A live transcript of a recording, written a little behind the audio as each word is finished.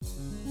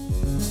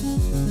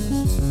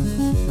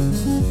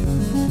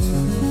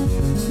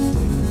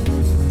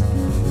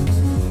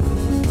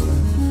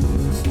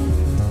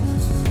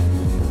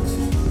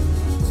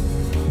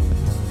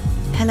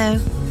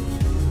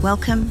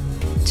Welcome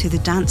to the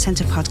Dance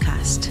Centre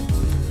podcast.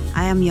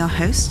 I am your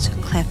host,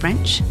 Claire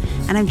French,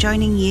 and I'm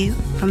joining you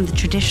from the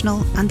traditional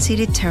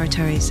unceded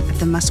territories of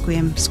the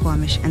Musqueam,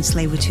 Squamish and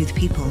Tsleil-Waututh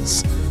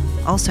peoples,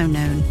 also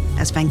known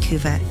as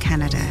Vancouver,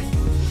 Canada.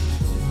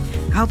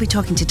 I'll be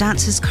talking to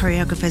dancers,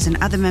 choreographers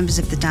and other members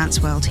of the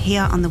dance world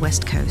here on the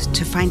West Coast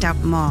to find out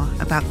more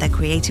about their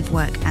creative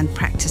work and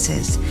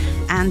practices,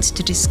 and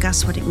to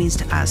discuss what it means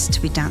to us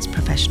to be dance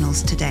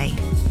professionals today.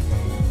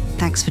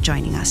 Thanks for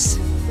joining us.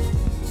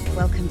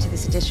 Welcome to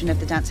this edition of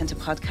the Dance Centre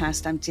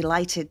podcast. I'm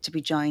delighted to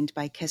be joined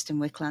by Kirsten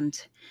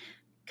Wicklund.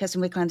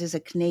 Kirsten Wicklund is a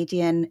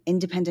Canadian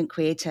independent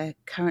creator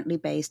currently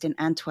based in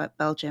Antwerp,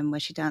 Belgium, where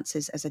she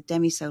dances as a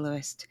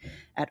demi-soloist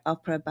at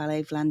Opera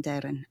Ballet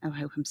Vlaanderen. I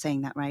hope I'm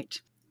saying that right.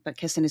 But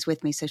Kirsten is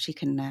with me, so she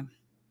can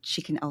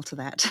alter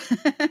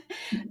that.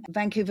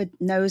 Vancouver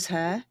knows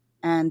her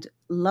and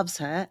loves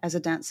her as a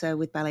dancer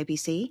with Ballet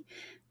BC,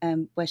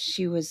 where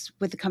she was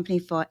with the company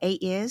for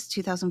 8 years,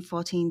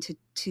 2014 to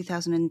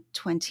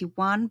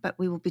 2021. But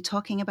we will be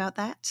talking about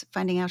that,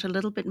 finding out a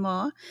little bit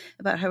more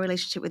about her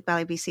relationship with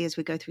Ballet BC as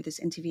we go through this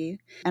interview.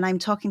 And I'm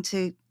talking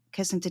to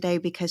Kirsten today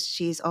because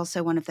she's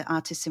also one of the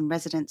artists in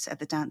residence at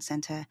the Dance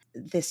Centre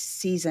this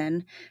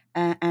season.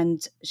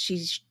 And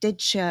she did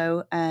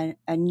show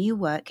a new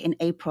work in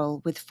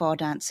April with 4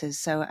 dancers.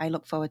 So I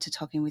look forward to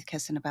talking with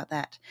Kirsten about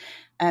that.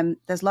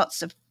 There's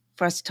lots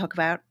for us to talk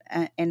about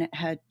in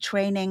her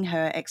training,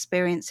 her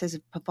experiences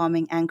of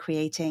performing and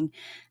creating,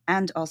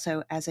 and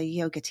also as a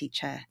yoga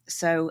teacher.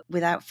 So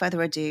without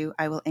further ado,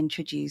 I will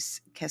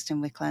introduce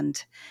Kirsten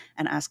Wicklund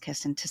and ask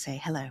Kirsten to say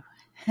hello.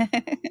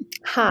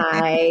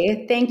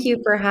 Hi, thank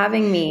you for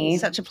having me.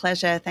 Such a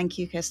pleasure. Thank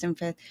you, Kirsten,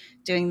 for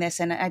doing this.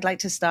 And I'd like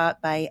to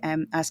start by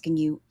asking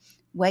you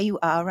where you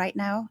are right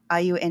now.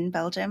 Are you in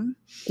Belgium?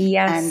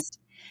 Yes. And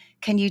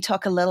can you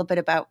talk a little bit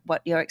about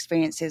what your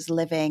experience is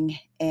living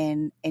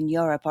in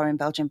Europe or in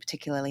Belgium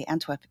particularly,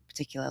 Antwerp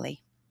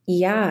particularly?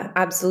 Yeah,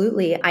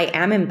 absolutely. I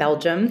am in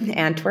Belgium,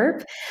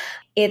 Antwerp.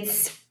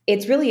 It's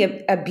really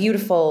a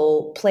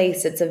beautiful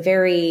place. It's a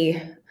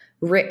very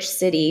rich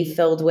city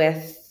filled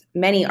with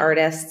many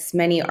artists,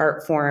 many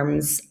art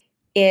forms.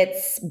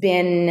 It's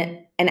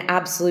been an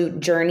absolute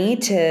journey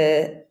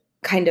to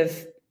kind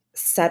of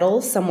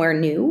settle somewhere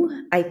new.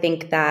 I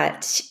think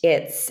that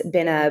it's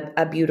been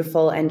a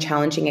beautiful and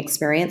challenging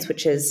experience,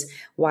 which is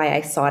why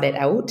I sought it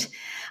out.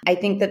 I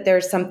think that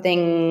there's some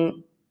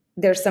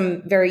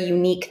very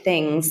unique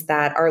things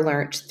that are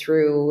learned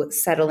through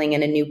settling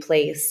in a new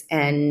place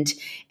and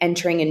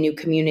entering a new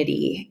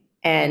community.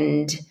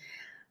 And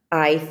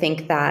I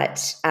think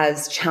that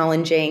as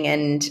challenging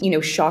and,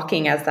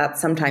 shocking as that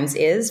sometimes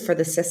is for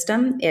the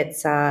system,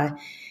 it's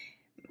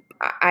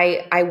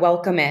I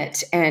welcome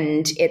it.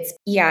 And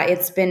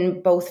it's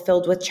been both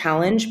filled with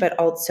challenge, but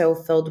also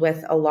filled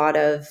with a lot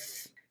of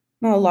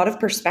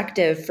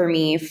perspective for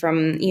me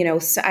from,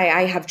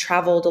 I have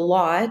traveled a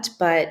lot,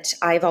 but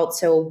I've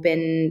also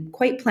been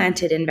quite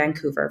planted in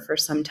Vancouver for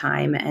some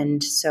time.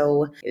 And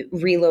so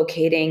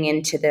relocating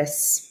into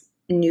this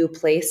new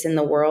place in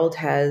the world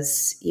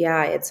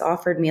it's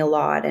offered me a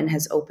lot and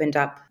has opened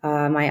up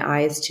my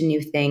eyes to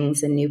new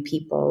things and new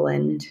people.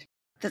 And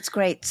that's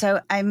great. So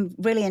I'm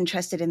really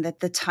interested in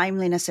the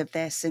timeliness of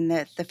this and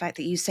the fact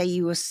that you say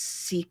you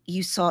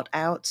sought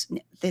out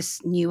this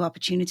new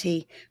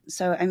opportunity.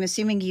 So I'm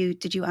assuming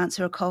did you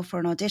answer a call for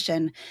an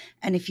audition?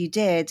 And if you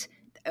did,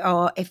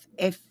 or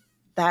if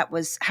that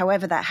was,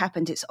 however that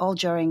happened, it's all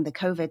during the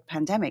COVID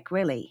pandemic,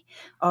 really?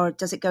 Or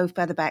does it go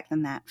further back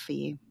than that for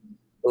you?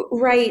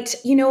 Right.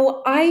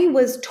 I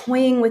was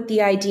toying with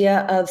the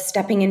idea of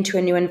stepping into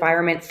a new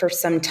environment for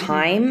some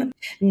time,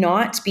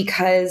 not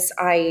because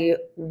I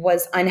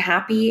was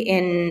unhappy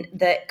in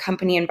the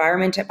company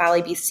environment at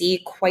Ballet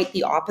BC. Quite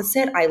the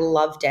opposite. I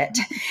loved it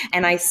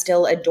and I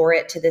still adore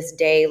it to this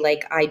day.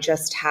 Like, I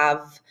just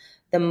have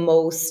the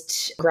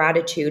most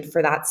gratitude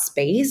for that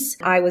space.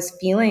 I was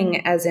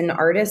feeling as an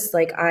artist,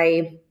 like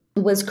I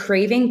was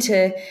craving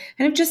to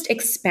kind of just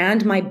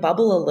expand my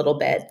bubble a little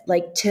bit,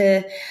 like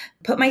to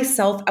put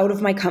myself out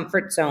of my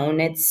comfort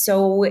zone. It's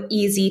so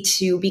easy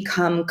to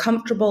become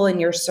comfortable in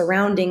your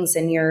surroundings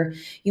and you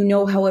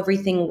know how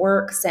everything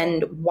works.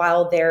 And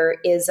while there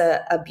is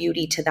a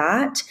beauty to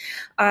that,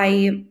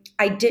 I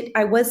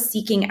was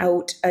seeking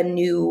out a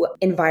new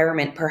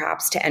environment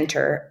perhaps to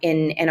enter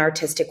in an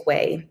artistic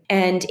way.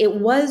 And it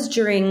was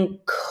during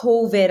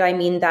COVID.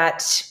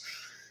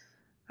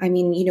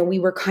 We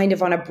were kind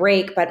of on a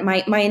break, but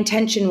my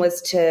intention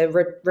was to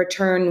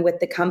return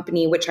with the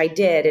company, which I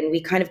did. And we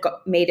kind of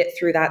made it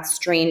through that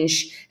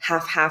strange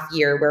half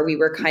year where we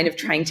were kind of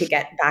trying to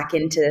get back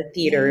into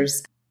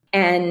theaters.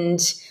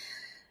 And,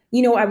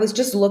 I was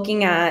just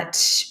looking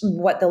at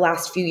what the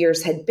last few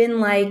years had been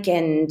like,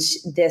 and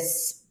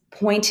this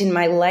point in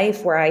my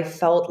life where I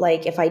felt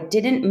like if I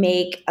didn't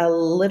make a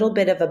little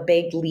bit of a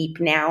big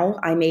leap now,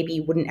 I maybe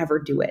wouldn't ever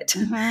do it.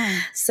 Mm-hmm.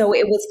 So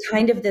it was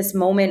kind of this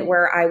moment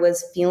where I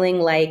was feeling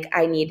like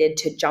I needed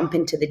to jump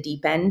into the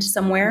deep end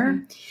somewhere.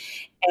 Mm-hmm.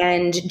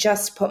 and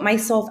just put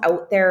myself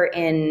out there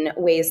in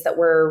ways that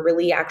were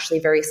really actually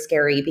very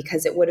scary,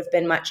 because it would have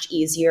been much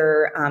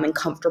easier and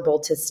comfortable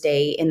to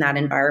stay in that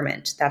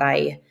environment that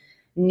I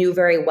knew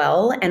very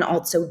well and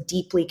also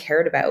deeply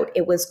cared about.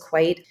 It was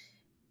quite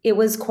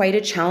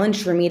a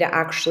challenge for me to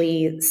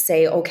actually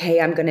say, okay,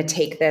 I'm going to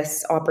take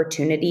this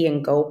opportunity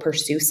and go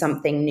pursue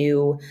something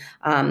new,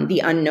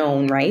 the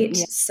unknown, right?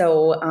 Yeah.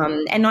 So,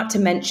 and not to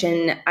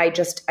mention, I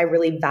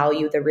really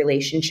value the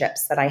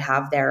relationships that I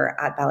have there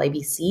at Ballet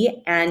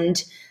BC,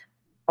 and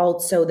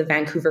also the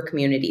Vancouver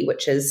community,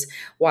 which is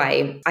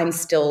why I'm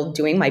still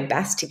doing my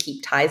best to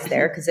keep ties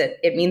there, because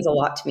it means a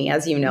lot to me,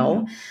 as you know.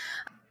 Mm-hmm.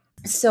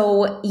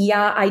 So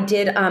yeah, I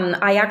did.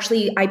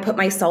 I put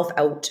myself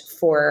out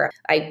for,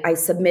 I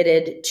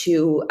submitted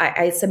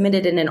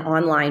in an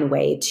online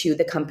way to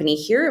the company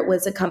here. It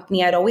was a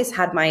company I'd always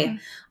had my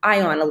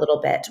eye on a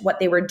little bit. What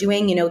they were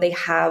doing, they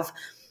have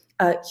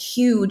a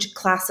huge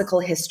classical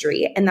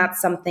history, and that's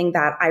something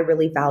that I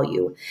really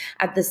value.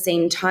 At the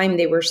same time,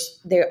 they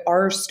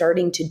are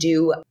starting to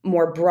do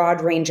more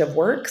broad range of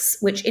works,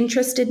 which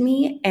interested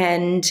me.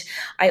 And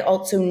I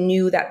also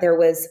knew that there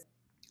was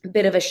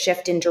bit of a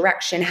shift in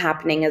direction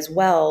happening as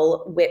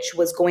well, which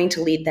was going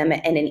to lead them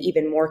in an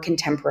even more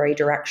contemporary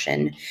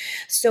direction.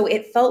 So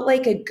it felt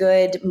like a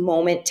good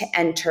moment to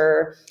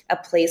enter a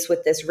place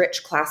with this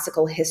rich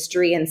classical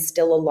history and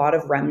still a lot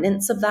of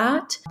remnants of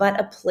that, but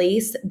a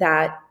place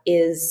that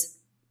is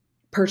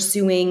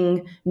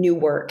pursuing new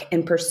work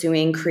and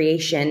pursuing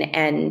creation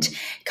and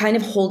kind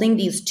of holding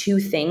these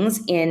two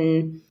things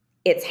in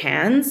its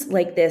hands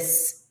like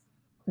this.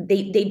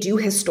 They do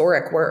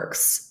historic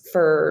works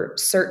for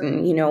certain.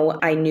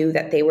 I knew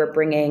that they were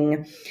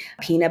bringing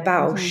Pina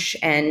Bausch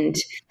and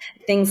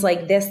things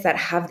like this that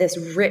have this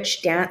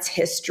rich dance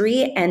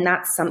history. And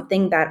that's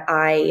something that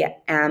I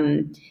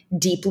am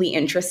deeply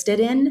interested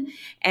in.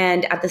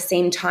 And at the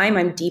same time,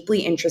 I'm deeply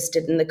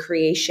interested in the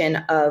creation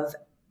of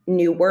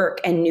new work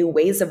and new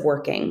ways of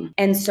working.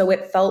 And so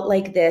it felt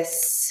like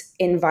this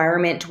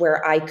environment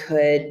where I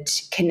could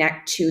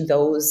connect to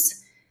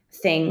those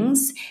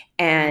things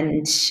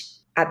and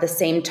at the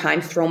same time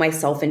throw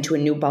myself into a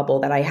new bubble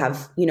that I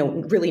have,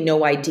 really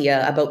no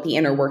idea about the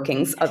inner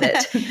workings of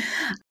it.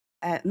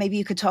 Maybe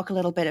you could talk a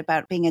little bit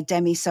about being a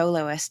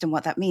demi-soloist and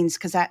what that means,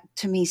 because that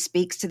to me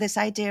speaks to this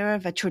idea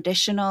of a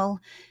traditional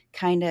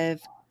kind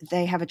of,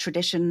 they have a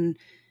tradition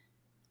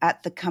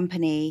at the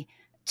company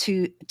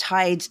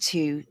tied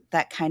to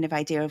that kind of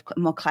idea of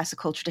more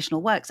classical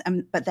traditional works.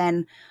 But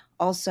then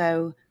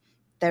also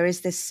there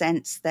is this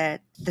sense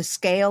that the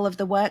scale of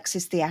the works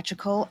is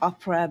theatrical,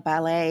 opera,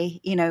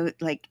 ballet,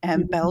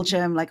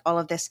 Belgium, like all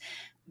of this.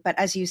 But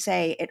as you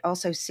say, it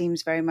also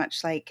seems very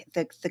much like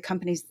the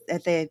companies,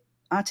 the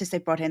artists they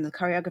brought in, the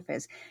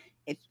choreographers,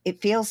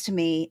 it feels to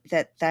me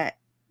that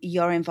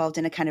you're involved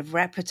in a kind of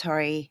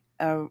repertory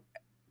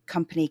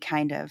company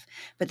kind of,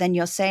 but then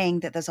you're saying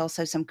that there's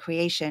also some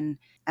creation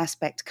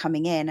aspect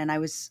coming in. And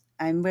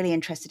I'm really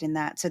interested in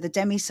that. So the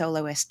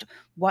demi-soloist,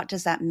 what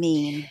does that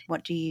mean?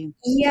 What do you...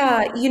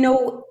 Yeah,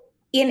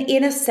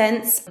 in a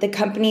sense, the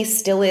company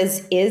still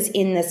is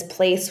in this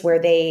place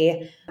where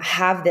they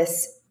have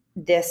this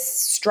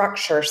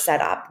structure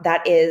set up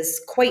that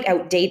is quite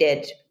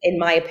outdated, in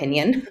my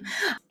opinion.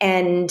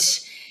 And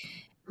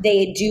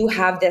they do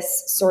have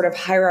this sort of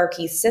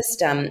hierarchy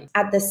system.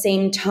 At the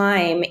same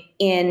time,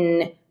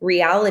 in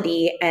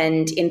reality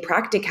and in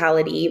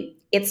practicality,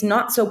 it's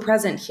not so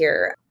present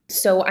here.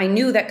 So I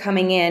knew that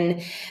coming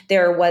in,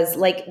 there was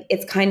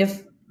it's kind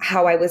of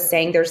how I was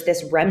saying, there's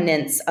this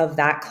remnants of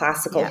that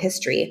classical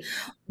history.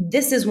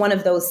 This is one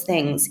of those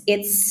things.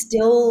 It's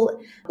still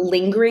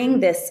lingering,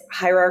 this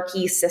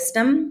hierarchy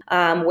system,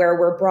 where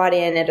we're brought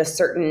in at a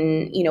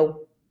certain,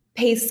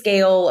 pay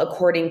scale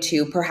according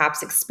to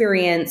perhaps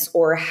experience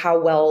or how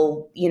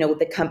well,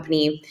 the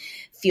company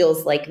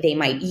feels like they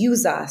might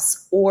use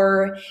us,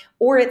 or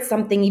it's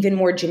something even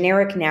more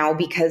generic now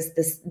because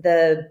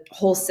the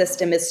whole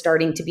system is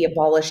starting to be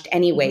abolished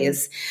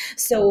anyways.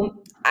 So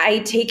I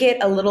take it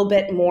a little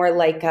bit more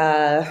like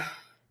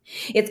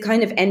it's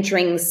kind of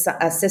entering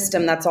a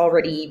system that's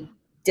already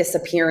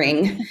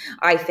disappearing,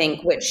 I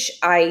think, which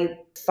I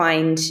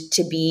find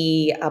to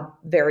be a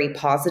very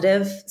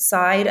positive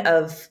side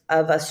of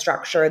a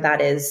structure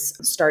that is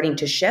starting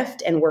to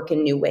shift and work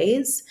in new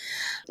ways.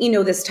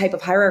 This type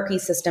of hierarchy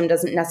system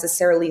doesn't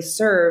necessarily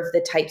serve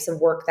the types of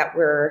work that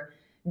we're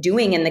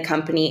doing in the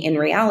company in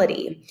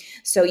reality.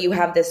 So you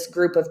have this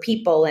group of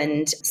people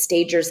and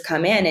stagers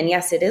come in, and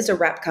yes, it is a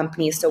rep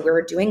company, so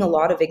we're doing a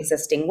lot of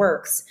existing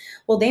works.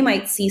 Well, they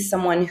might see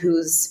someone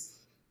who's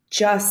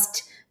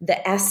just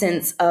the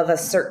essence of a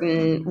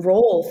certain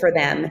role for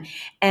them.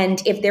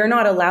 And if they're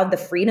not allowed the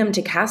freedom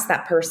to cast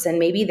that person,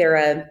 maybe they're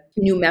a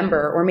new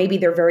member, or maybe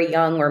they're very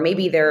young, or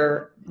maybe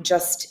they're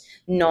just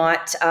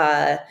not,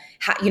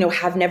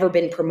 have never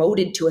been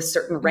promoted to a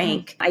certain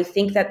rank. I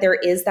think that there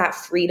is that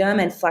freedom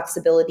and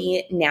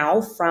flexibility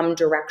now from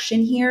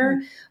direction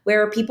here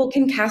where people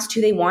can cast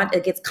who they want.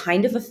 Like, it's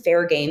kind of a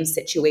fair game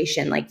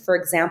situation. Like, for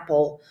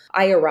example,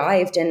 I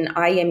arrived and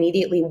I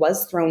immediately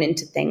was thrown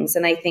into things.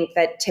 And I think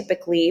that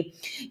typically,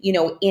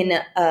 in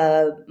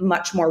a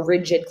much more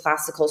rigid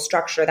classical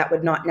structure, that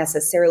would not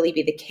necessarily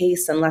be the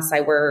case unless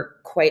I were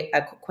quite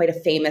a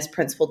famous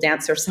principal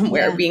dancer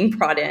somewhere being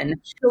brought in.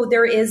 So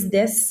there is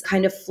this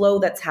kind of flow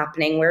that's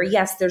happening where,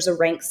 yes, there's a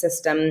rank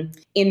system.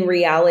 In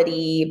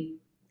reality,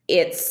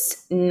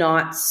 it's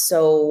not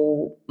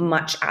so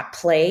much at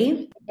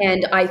play.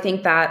 And I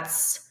think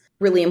that's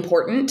really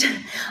important.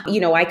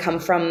 I come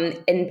from,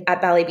 and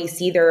at Ballet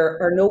BC,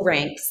 there are no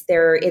ranks.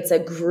 It's a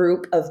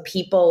group of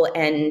people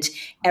and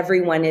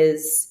everyone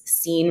is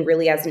seen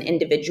really as an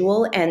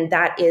individual. And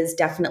that is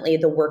definitely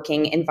the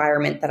working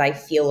environment that I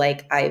feel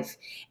like I've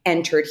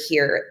entered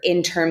here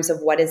in terms of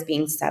what is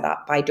being set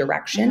up by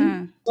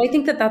direction. So I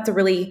think that that's a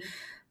really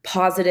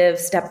positive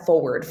step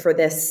forward for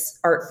this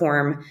art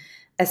form,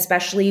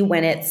 especially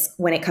when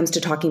it comes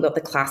to talking about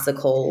the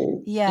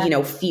classical,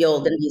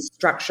 field and these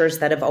structures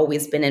that have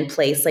always been in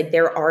place. Like,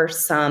 there are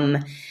some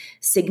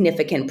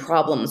significant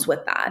problems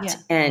with that. Yeah.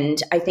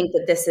 And I think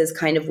that this is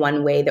kind of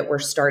one way that we're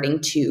starting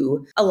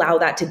to allow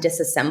that to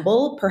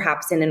disassemble,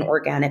 perhaps in an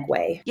organic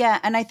way. Yeah.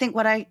 And I think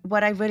what I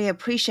really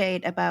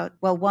appreciate about,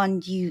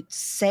 one, you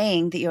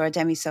saying that you're a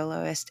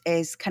demi-soloist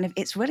is kind of,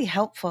 it's really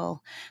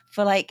helpful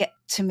for, like,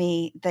 to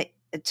me, that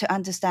to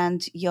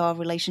understand your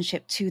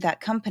relationship to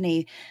that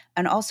company,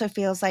 and also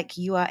feels like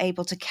you are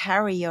able to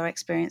carry your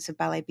experience of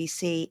Ballet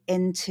BC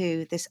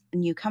into this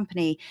new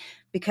company.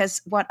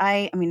 Because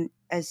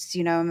as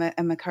you know,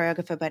 I'm a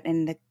choreographer, but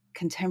in the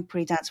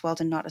contemporary dance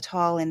world and not at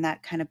all in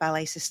that kind of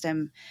ballet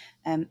system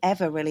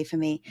ever really for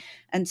me.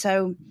 And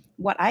so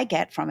what I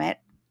get from it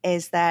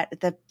is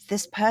that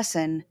this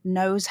person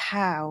knows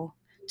how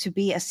to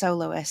be a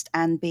soloist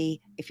and be,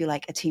 if you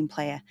like, a team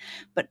player,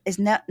 but is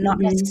not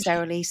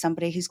necessarily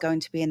somebody who's going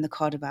to be in the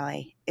corps de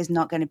ballet, is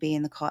not going to be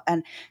in the corps.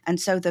 And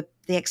so the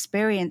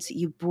experience that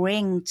you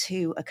bring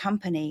to a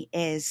company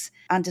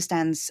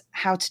understands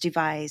how to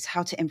devise,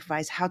 how to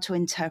improvise, how to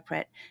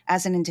interpret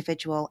as an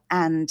individual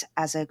and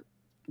as a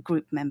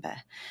group member.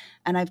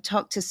 And I've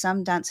talked to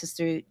some dancers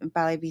through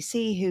Ballet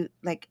BC who,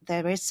 like,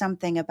 there is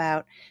something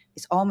about,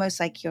 it's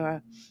almost like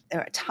there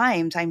are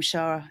times, I'm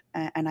sure,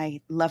 and I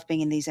love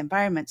being in these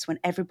environments when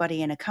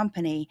everybody in a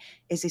company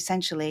is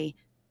essentially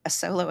a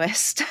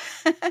soloist.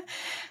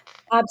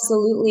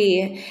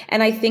 Absolutely.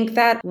 And I think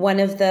that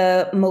one of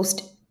the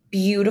most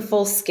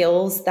beautiful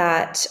skills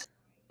that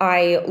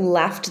I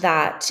left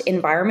that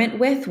environment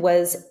with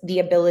was the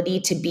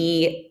ability to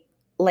be,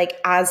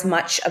 like, as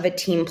much of a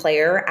team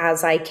player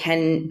as I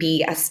can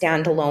be a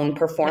standalone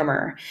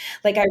performer. Yeah.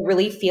 Like, I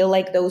really feel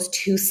like those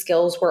two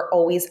skills were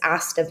always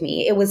asked of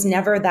me. It was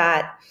never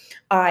that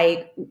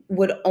I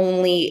would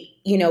only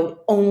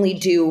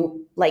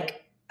do,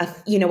 like,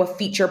 a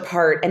feature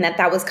part, and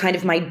that was kind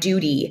of my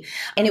duty.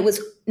 And it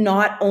was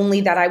not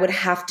only that I would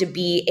have to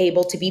be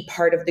able to be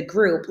part of the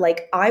group,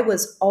 like, I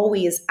was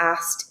always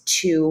asked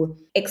to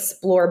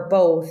explore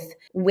both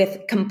with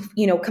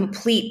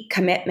complete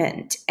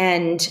commitment.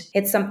 And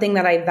it's something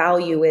that I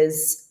value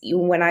is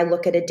when I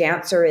look at a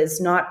dancer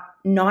is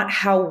not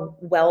how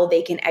well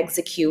they can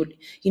execute,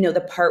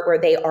 the part where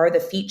they are the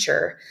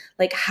feature,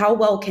 like how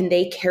well can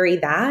they carry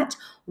that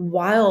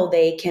while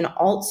they can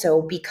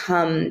also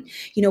become,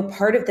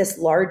 part of this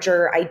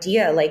larger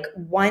idea, like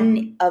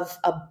one of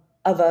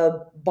a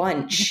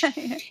bunch.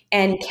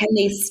 And can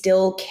they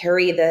still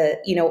carry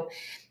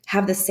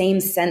have the same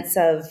sense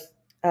of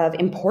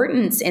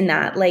importance in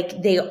that?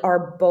 Like, they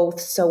are both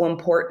so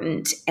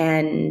important.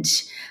 And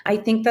I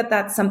think that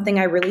that's something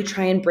I really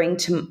try and bring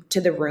to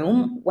the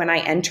room when I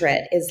enter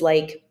it, is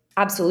like,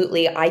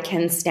 absolutely, I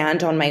can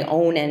stand on my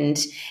own and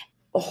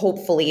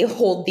hopefully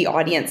hold the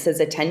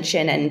audience's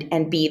attention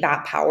and be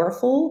that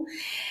powerful.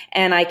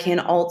 And I can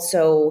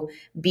also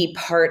be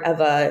part of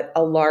a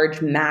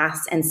large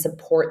mass and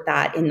support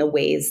that in the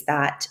ways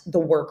that the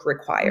work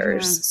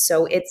requires. Mm-hmm.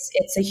 So it's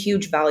a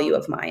huge value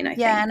of mine, I think.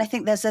 Yeah, and I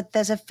think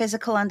there's a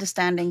physical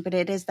understanding, but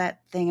it is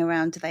that thing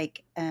around,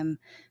 like,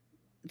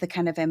 the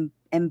kind of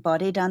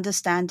embodied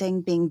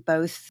understanding being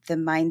both the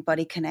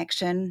mind-body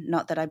connection.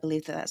 Not that I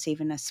believe that that's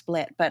even a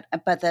split, but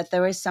that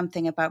there is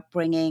something about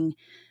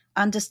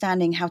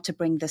understanding how to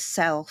bring the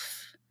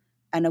self,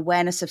 an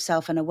awareness of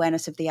self and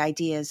awareness of the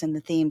ideas and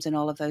the themes and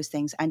all of those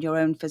things, and your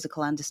own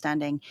physical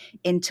understanding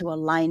into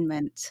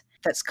alignment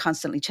that's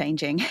constantly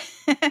changing.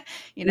 Yes.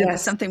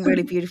 There's something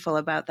really beautiful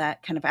about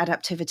that kind of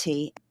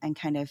adaptivity and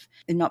kind of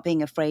not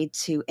being afraid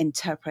to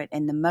interpret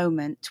in the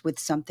moment with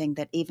something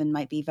that even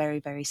might be very,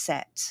 very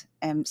set.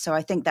 So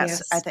I think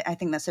that's, yes. I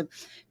think that's a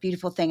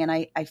beautiful thing. And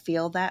I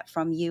feel that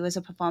from you as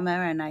a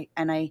performer. And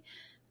I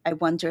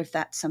wonder if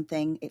that's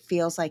something it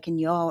feels like in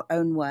your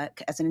own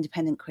work as an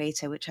independent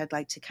creator, which I'd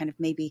like to kind of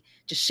maybe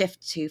just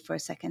shift to for a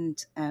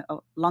second,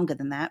 or longer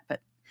than that,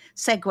 but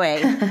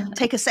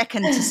take a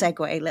second to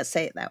segue, let's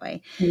say it that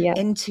way, yes.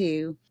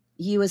 Into,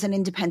 you as an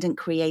independent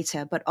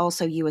creator, but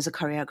also you as a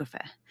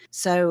choreographer.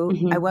 So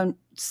I won't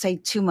say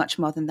too much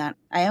more than that.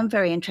 I am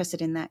very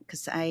interested in that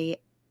because I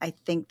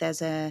think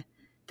there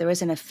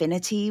is an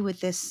affinity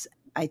with this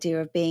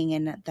idea of being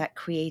in that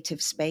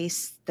creative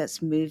space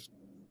that's moved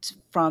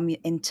from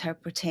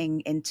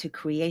interpreting into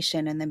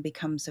creation and then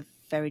becomes a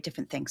very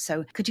different thing.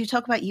 So could you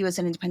talk about you as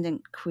an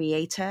independent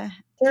creator?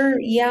 Sure.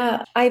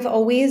 Yeah. I've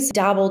always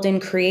dabbled in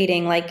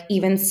creating, like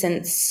even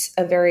since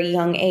a very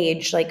young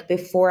age, like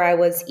before I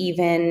was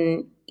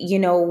even,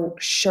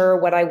 sure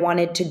what I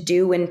wanted to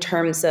do in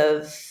terms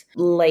of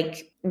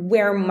like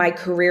where my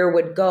career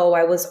would go.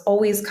 I was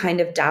always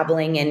kind of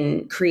dabbling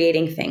in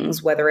creating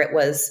things, whether it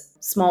was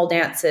small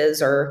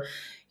dances or,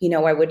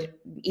 I would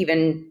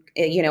even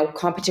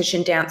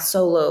competition dance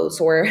solos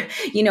or,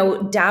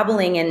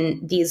 dabbling in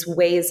these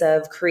ways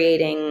of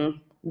creating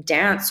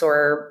dance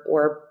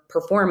or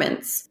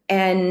performance.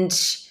 And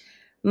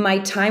my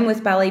time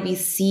with Ballet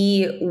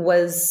BC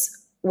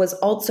was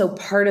also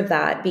part of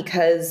that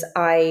because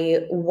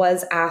I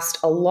was asked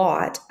a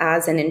lot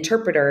as an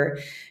interpreter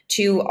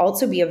to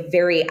also be a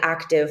very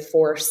active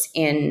force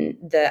in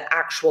the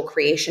actual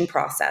creation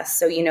process.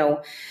 So,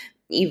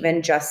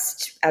 even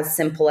just as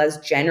simple as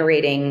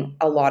generating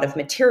a lot of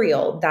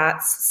material,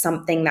 that's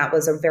something that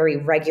was a very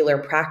regular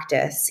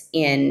practice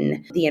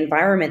in the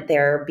environment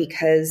there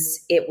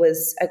because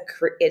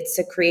it's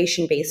a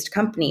creation-based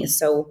company.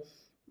 So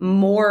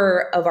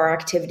more of our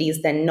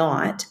activities than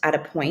not at a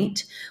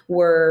point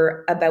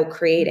were about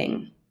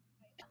creating.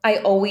 I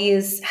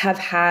always have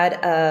had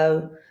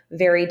a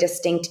very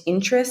distinct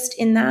interest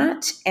in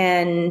that.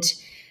 And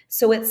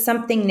so it's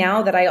something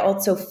now that I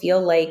also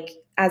feel like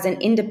as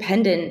an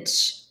independent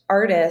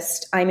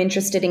artist, I'm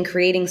interested in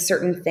creating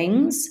certain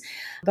things,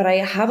 but I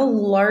have a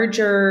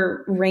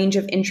larger range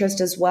of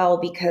interest as well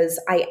because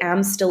I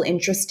am still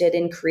interested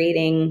in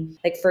creating,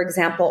 like, for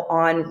example,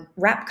 on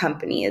rep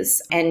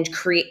companies and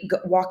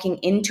walking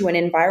into an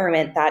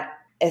environment that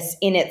is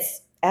in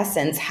its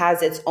essence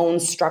has its own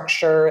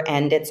structure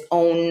and its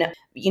own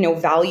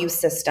value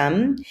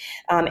system,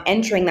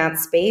 entering that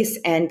space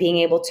and being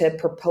able to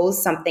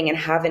propose something and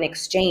have an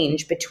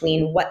exchange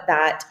between what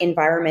that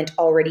environment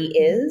already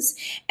is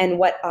and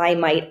what I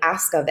might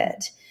ask of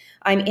it.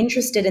 I'm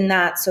interested in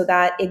that. So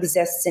that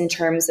exists in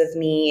terms of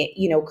me,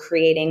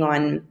 creating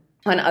on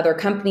other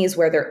companies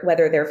whether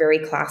they're very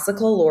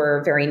classical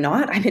or very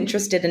not. I'm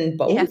interested in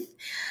both. Yeah.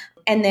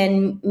 And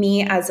then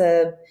me as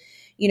an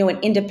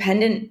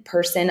independent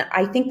person,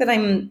 I think that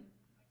I'm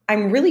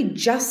really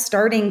just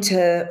starting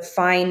to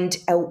find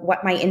out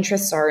what my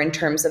interests are in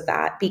terms of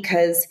that,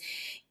 because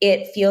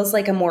it feels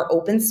like a more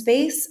open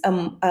space,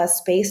 a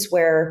space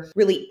where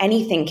really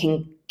anything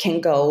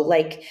can go.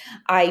 Like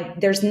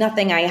there's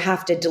nothing I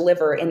have to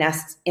deliver in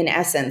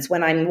essence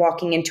when I'm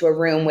walking into a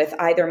room with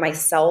either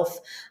myself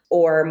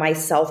or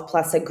myself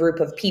plus a group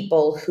of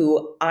people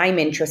who I'm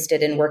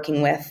interested in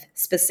working with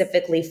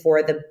specifically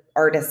for the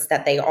artists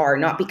that they are,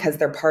 not because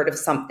they're part of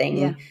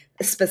something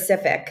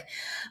specific.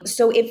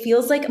 So it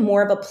feels like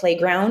more of a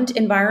playground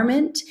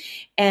environment.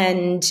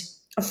 And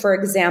for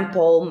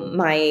example,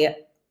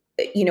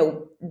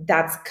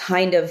 that's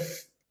kind of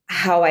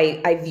how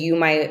I view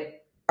my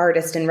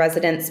artist in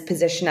residence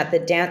position at the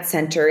dance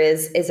center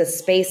is a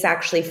space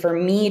actually for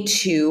me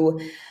to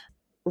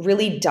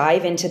really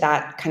dive into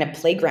that kind of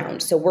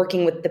playground. So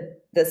working with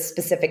the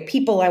specific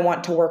people I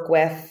want to work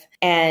with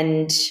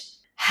and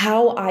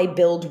how I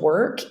build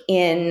work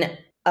in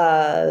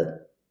a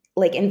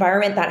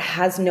environment that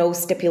has no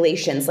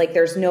stipulations. Like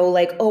there's no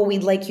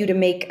we'd like you to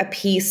make a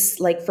piece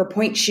like for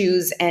point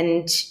shoes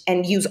and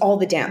use all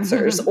the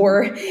dancers,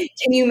 or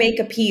can you make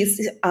a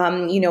piece,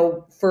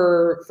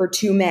 for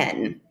two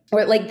men,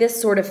 or like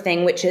this sort of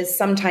thing, which is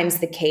sometimes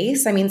the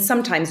case. I mean,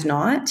 sometimes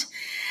not.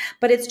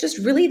 But it's just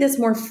really this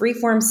more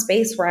freeform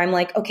space where I'm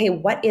like, okay,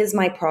 what is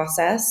my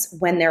process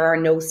when there are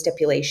no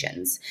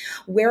stipulations?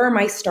 Where are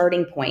my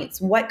starting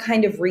points? What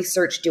kind of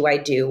research do I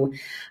do?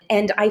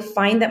 And I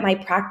find that my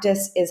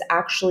practice is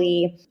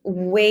actually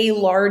way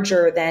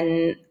larger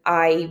than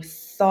I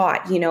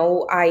thought.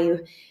 I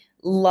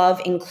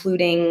love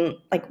including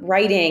like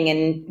writing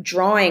and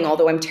drawing,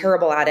 although I'm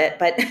terrible at it.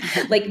 But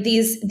like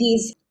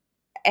these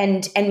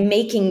and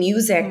making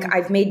music.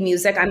 I've made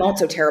music. I'm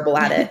also terrible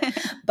at it.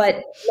 But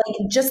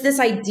like just this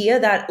idea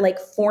that like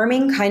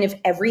forming kind of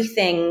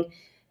everything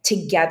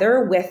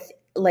together with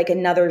like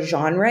another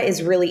genre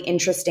is really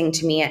interesting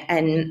to me,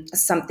 and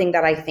something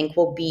that I think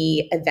will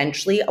be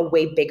eventually a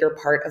way bigger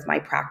part of my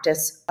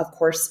practice. Of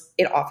course,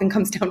 it often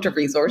comes down to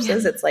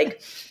resources. It's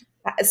like,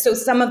 so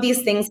some of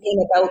these things came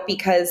about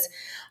because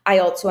I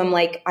also am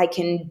like, I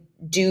can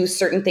do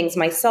certain things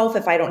myself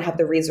if I don't have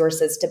the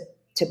resources to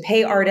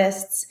pay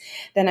artists.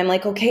 Then I'm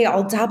like, okay,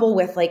 I'll dabble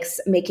with like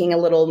making a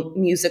little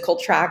musical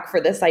track for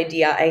this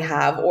idea I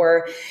have,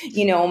 or,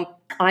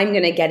 I'm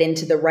going to get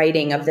into the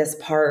writing of this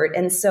part.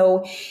 And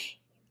so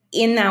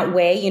in that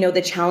way,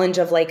 the challenge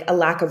of like a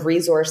lack of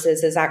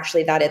resources is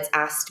actually that it's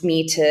asked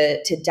me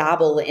to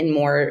dabble in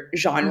more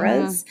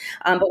genres.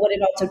 But what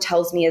it also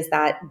tells me is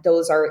that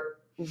those are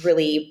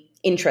really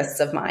interests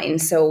of mine.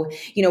 So,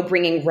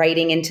 bringing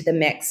writing into the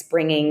mix,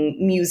 bringing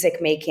music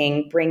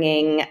making,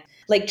 bringing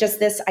like just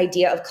this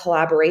idea of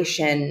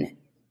collaboration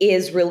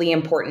is really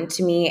important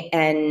to me.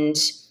 And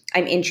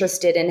I'm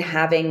interested in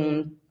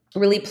having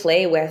really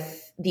play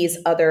with these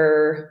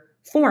other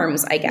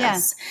forms, I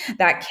guess,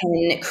 that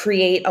can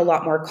create a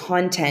lot more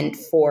content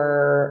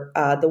for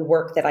the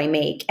work that I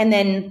make. And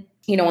then,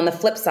 on the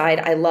flip side,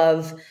 I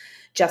love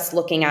just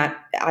looking at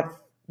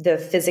the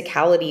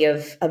physicality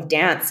of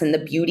dance and the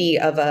beauty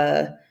of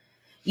a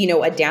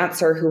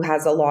dancer who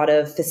has a lot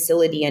of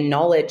facility and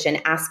knowledge,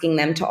 and asking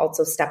them to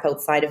also step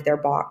outside of their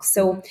box.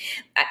 So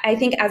I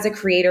think as a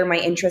creator, my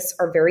interests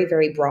are very,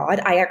 very broad.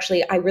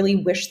 I really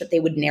wish that they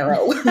would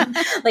narrow.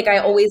 Like I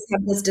always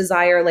have this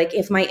desire, like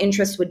if my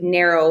interest would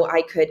narrow,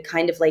 I could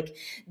kind of like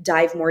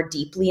dive more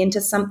deeply into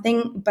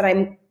something, but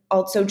I'm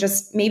also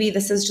just, maybe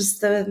this is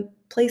just the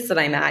place that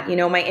I'm at.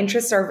 My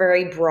interests are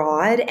very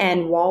broad,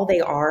 and while they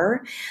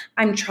are,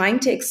 I'm trying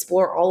to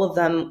explore all of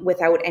them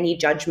without any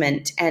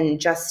judgment, and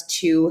just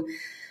to,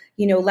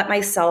 let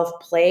myself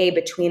play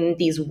between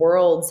these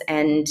worlds.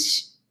 And,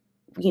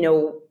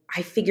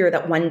 I figure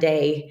that one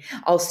day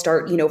I'll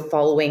start,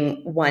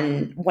 following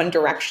one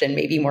direction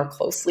maybe more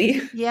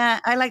closely. Yeah,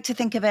 I like to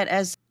think of it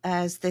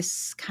as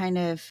this kind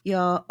of,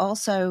 you're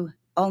also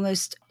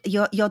almost,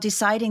 you're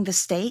deciding the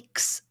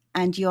stakes,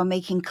 and you're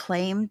making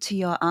claim to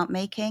your art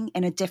making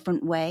in a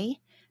different way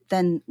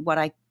than what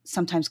I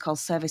sometimes call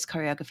service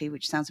choreography,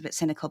 which sounds a bit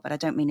cynical, but I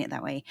don't mean it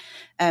that way.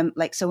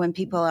 So when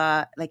people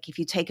are like, if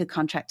you take a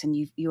contract and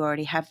you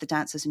already have the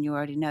dancers and you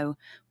already know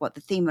what the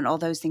theme and all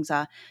those things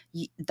are,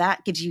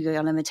 that gives you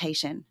your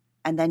limitation.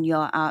 And then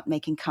your art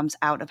making comes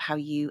out of how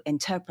you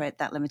interpret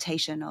that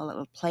limitation or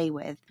little play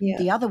with. Yeah.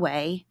 The other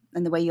way,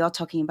 and the way you're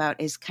talking about,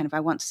 is kind of,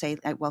 I want to say,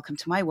 like, welcome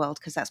to my world,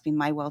 because that's been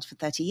my world for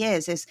 30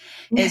 years, is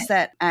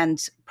that,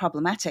 and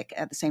problematic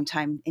at the same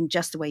time in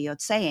just the way you're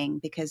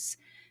saying,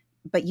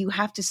 but you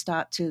have to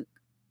start to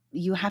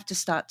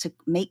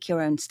make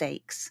your own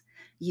stakes.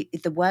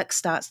 The work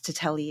starts to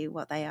tell you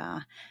what they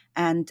are,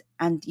 and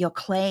your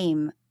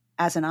claim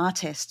as an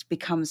artist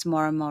becomes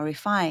more and more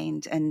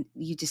refined, and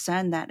you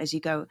discern that as you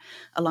go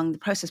along the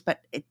process.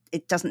 But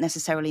it doesn't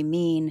necessarily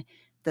mean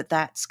that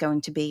that's going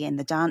to be in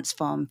the dance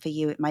form for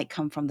you. It might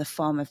come from the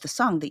form of the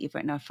song that you've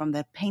written, or from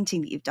the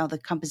painting that you've done, the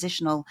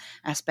compositional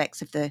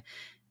aspects of the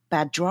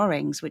bad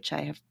drawings, which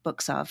I have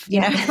books of,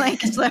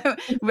 so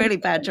really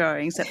bad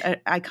drawings that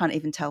I can't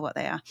even tell what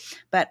they are.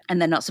 And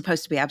they're not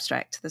supposed to be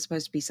abstract. They're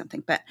supposed to be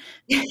something, but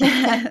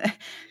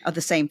or the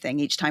same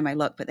thing each time I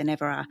look, but they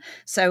never are.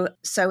 So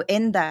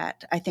in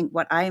that, I think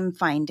what I'm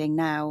finding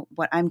now,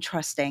 what I'm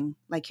trusting,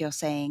 like you're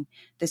saying,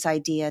 this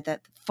idea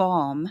that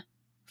form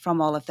from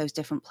all of those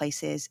different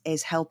places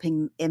is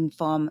helping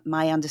inform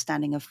my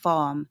understanding of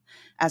form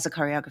as a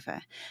choreographer,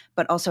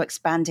 but also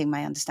expanding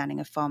my understanding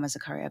of form as a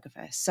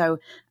choreographer. So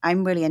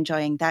I'm really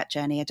enjoying that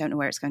journey. I don't know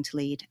where it's going to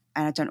lead,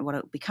 and I don't know what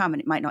it will become,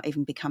 and it might not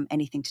even become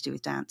anything to do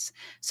with dance.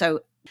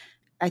 So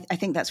I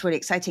think that's really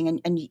exciting.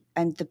 And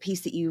the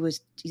piece that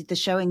the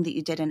showing that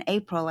you did in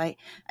April,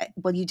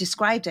 well, you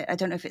described it. I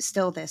don't know if it's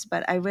still this,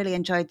 but I really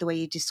enjoyed the way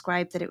you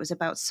described that it was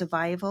about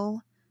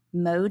survival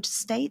mode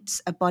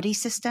states, a body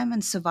system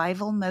and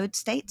survival mode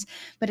states.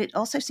 But it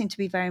also seemed to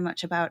be very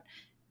much about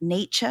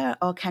nature,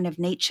 or kind of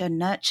nature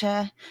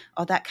nurture,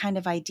 or that kind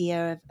of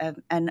idea of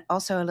and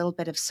also a little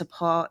bit of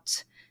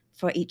support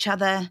for each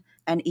other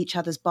and each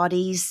other's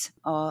bodies,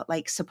 or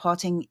like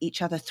supporting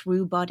each other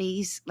through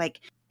bodies. Like,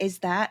 is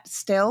that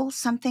still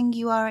something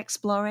you are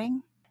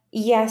exploring?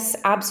 Yes,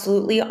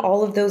 absolutely.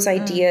 All of those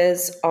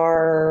ideas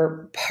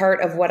are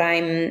part of what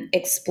I'm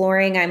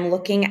exploring. I'm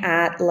looking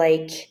at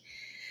like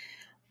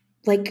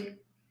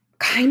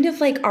kind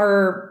of like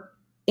our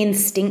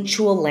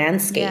instinctual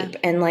landscape,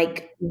 and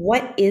like,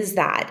 what is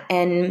that?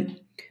 And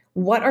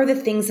what are the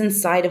things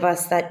inside of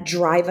us that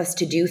drive us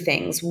to do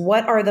things?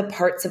 What are the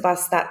parts of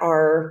us that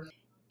are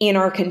in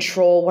our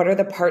control? What are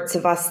the parts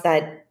of us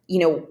that,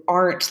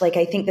 aren't? Like,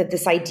 I think that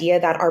this idea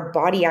that our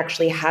body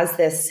actually has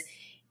this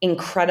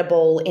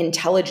incredible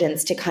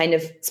intelligence to kind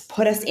of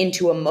put us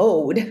into a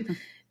mode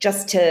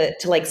just to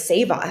like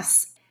save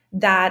us.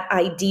 That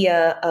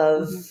idea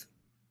of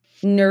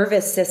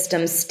nervous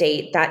system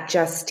state that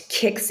just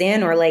kicks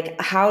in, or like,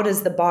 how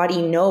does the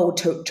body know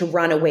to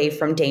run away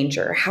from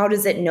danger? How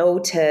does it know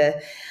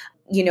to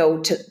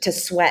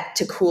sweat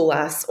to cool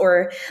us?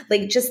 Or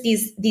like just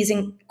these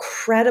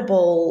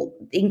incredible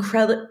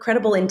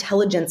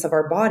intelligence of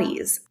our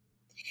bodies.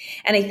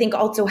 And I think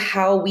also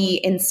how we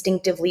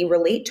instinctively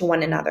relate to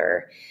one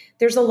another.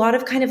 There's a lot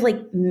of kind of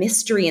like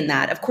mystery in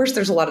that. Of course,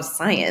 there's a lot of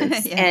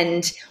science.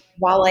 And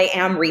while I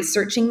am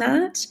researching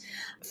that,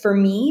 for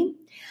me,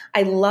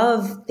 I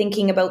love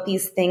thinking about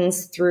these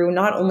things through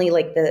not only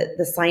like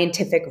the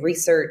scientific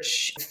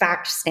research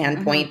fact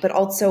standpoint, but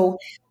also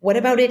what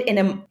about it in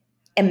an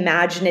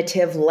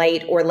imaginative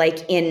light, or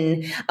like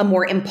in a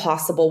more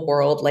impossible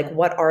world? Like,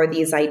 what are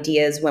these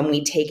ideas when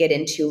we take it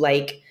into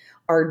like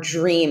our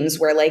dreams,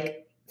 where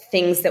like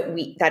things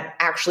that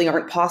actually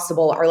aren't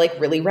possible are like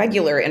really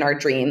regular in our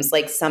dreams.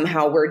 Like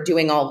somehow we're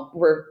doing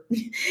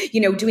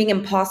doing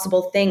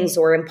impossible things,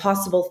 or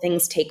impossible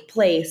things take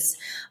place.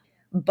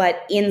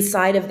 But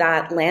inside of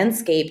that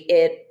landscape,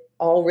 it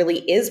all really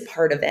is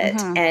part of it.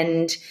 Mm-hmm.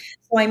 And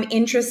so I'm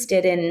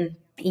interested in,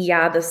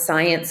 the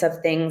science of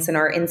things and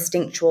our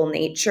instinctual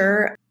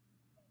nature,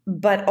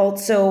 but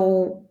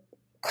also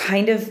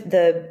kind of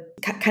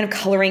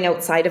coloring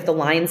outside of the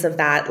lines of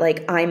that.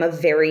 Like I'm a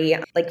very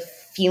like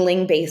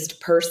feeling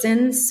based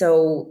person.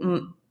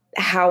 So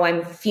how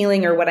I'm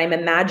feeling or what I'm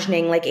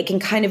imagining, like it can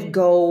kind of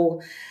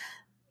go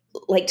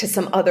like to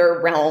some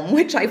other realm,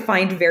 which I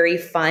find very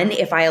fun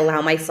if I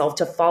allow myself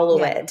to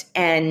follow it.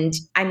 And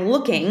I'm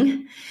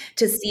looking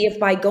to see if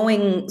by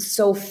going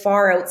so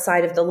far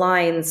outside of the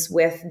lines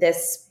with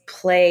this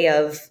play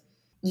of,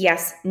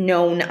 yes,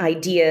 known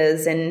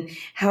ideas and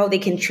how they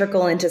can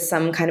trickle into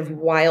some kind of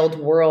wild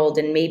world.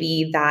 And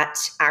maybe that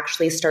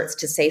actually starts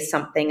to say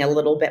something a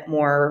little bit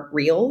more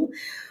real,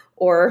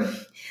 or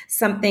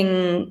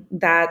something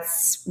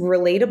that's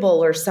relatable,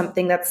 or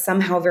something that's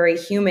somehow very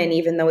human,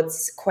 even though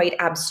it's quite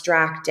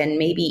abstract and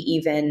maybe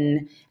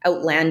even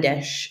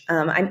outlandish.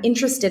 I'm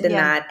interested in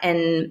that.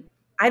 And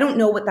I don't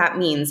know what that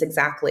means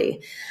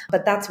exactly,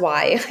 but that's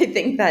why I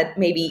think that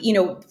maybe,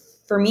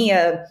 for me,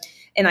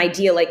 an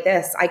idea like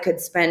this, I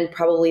could spend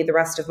probably the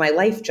rest of my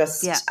life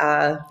just,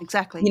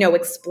 exactly.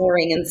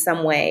 Exploring in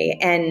some way.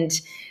 And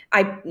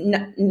I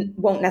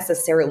won't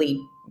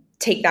necessarily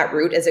take that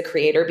route as a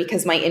creator,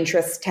 because my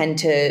interests tend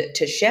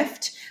to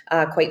shift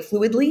quite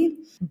fluidly.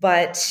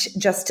 But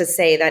just to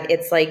say that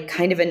it's like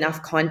kind of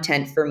enough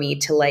content for me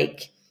to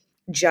like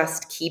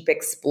just keep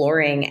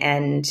exploring.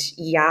 And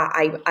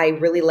I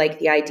really like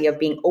the idea of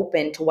being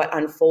open to what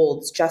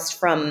unfolds just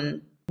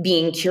from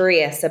being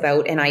curious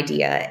about an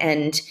idea.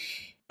 And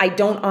I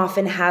don't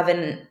often have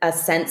a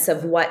sense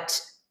of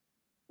what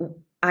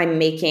I'm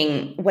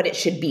making, what it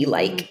should be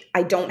like. Mm-hmm.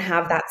 I don't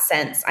have that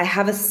sense. I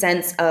have a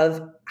sense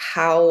of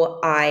how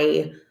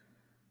I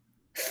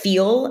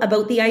feel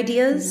about the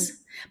ideas,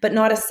 but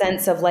not a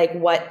sense of like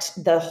what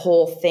the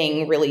whole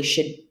thing really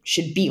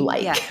should be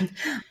like.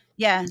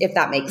 Yeah. If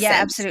that makes sense. Yeah,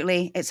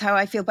 absolutely. It's how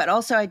I feel. But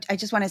also I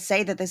just want to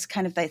say that there's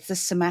kind of the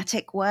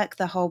somatic work,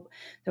 there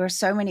are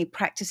so many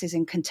practices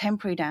in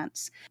contemporary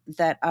dance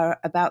that are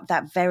about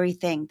that very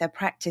thing. Their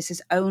practice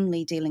is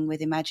only dealing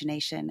with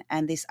imagination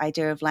and this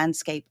idea of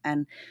landscape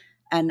and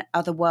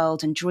other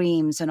world and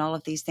dreams and all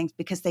of these things,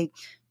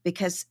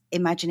 because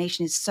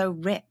imagination is so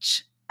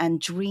rich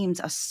and dreams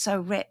are so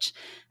rich.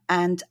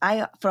 And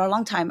for a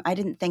long time, I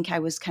didn't think I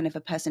was kind of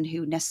a person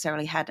who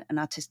necessarily had an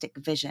artistic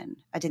vision.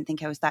 I didn't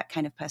think I was that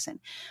kind of person.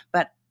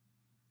 But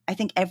I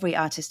think every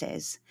artist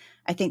is.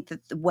 I think that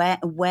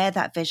when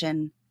that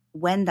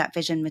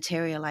vision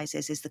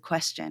materializes is the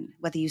question,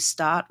 whether you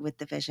start with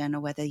the vision or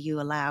whether you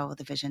allow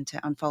the vision to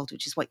unfold,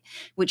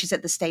 which is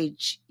at the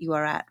stage you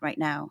are at right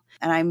now.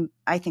 And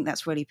I think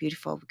that's really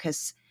beautiful,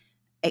 because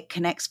it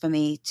connects for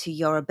me to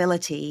your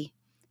ability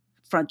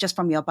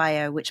from your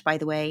bio, which, by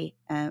the way,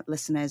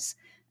 listeners,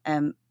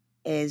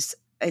 this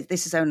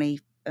is only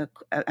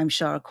I'm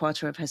sure a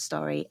quarter of her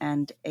story,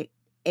 and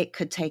it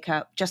could take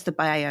up just the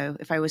bio.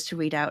 If I was to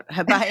read out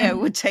her bio,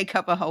 would take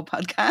up a whole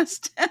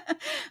podcast.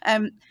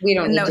 We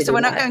don't need to so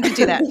we're that. not going to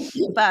do that.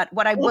 But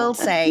what I will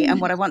say,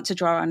 and what I want to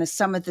draw on, is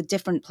some of the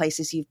different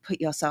places you've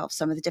put yourself,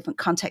 some of the different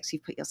contexts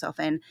you've put yourself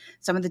in,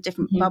 some of the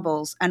different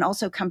bubbles, and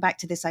also come back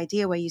to this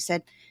idea where you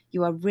said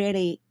you are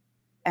really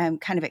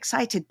kind of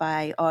excited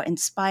by or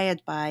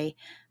inspired by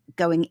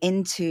going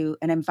into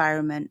an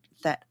environment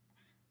that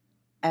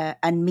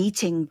and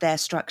meeting their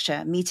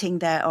structure, meeting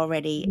their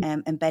already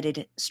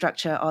embedded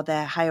structure or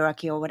their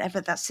hierarchy or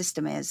whatever that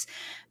system is.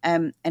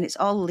 And it's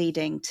all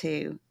leading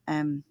to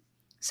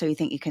So You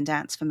Think You Can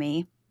Dance for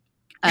me.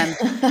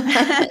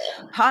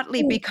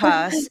 Partly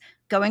because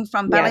going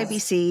from Ballet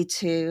BC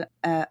to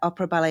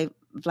Opera Ballet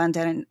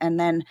Vlaanderen, and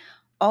then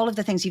all of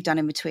the things you've done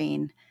in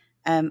between,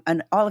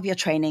 and all of your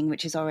training,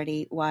 which is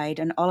already wide,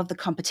 and all of the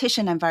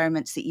competition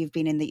environments that you've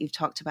been in that you've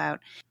talked about.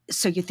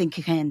 So You Think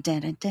You Can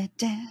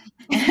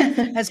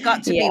has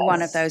got to be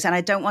one of those. And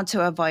I don't want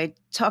to avoid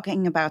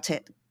talking about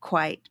it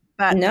quite.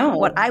 But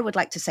what I would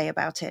like to say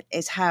about it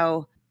is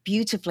how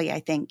beautifully I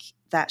think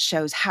that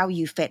shows how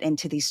you fit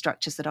into these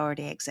structures that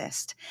already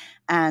exist,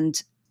 and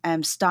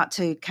start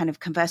to kind of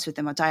converse with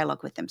them or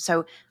dialogue with them.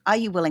 So are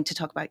you willing to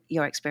talk about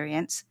your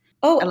experience?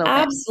 Oh,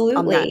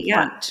 absolutely.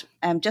 Front,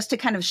 just to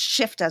kind of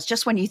shift us,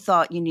 just when you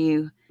thought you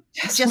knew,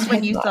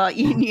 thought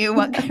you knew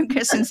what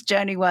Kirsten's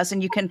journey was,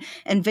 and you can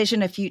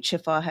envision a future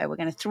for her. We're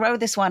going to throw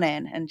this one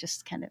in and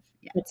just kind of,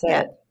 That's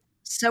it.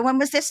 So when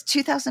was this?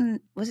 2000?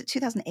 Was it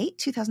 2008,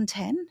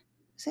 2010?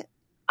 Was it?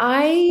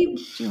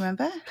 Do you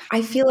remember?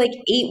 I feel like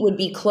 8 would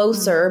be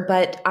closer,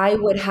 but I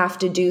would have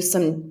to do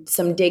some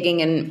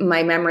digging in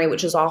my memory,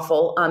 which is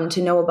awful,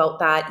 to know about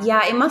that.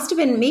 Yeah, it must have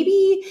been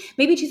maybe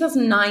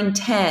 2009,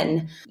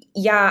 10.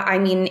 Yeah, I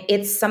mean,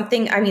 it's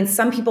something,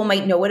 some people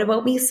might know it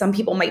about me, some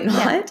people might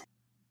not.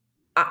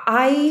 Yeah.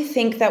 I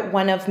think that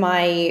one of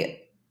my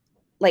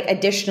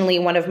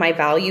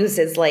values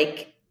is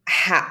like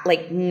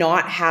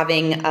not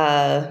having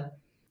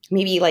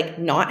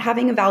not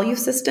having a value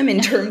system in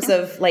terms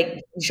of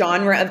like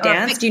genre of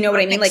dance. Do you know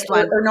what I mean? Like,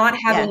 or not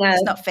having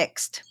it's not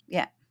fixed.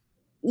 Yeah.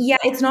 Yeah,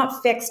 it's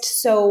not fixed.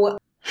 So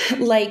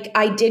like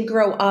I did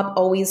grow up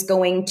always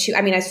going to,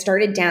 I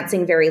started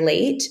dancing very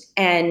late,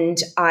 and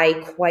I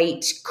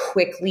quite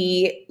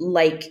quickly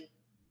like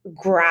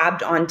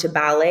grabbed onto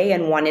ballet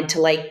and wanted to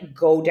like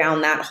go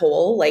down that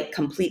hole like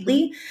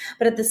completely.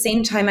 But at the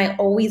same time, I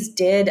always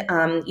did,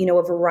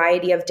 a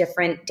variety of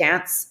different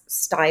dance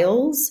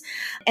styles.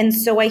 And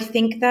so I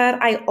think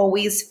that I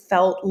always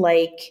felt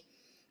like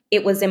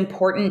it was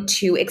important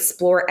to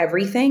explore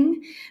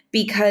everything,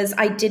 because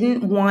I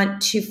didn't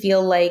want to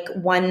feel like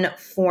one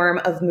form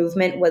of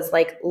movement was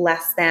like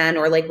less than,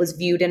 or like was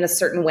viewed in a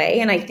certain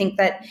way. And I think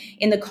that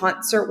in the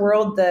concert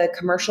world, the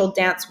commercial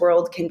dance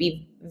world can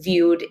be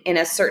viewed in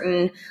a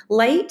certain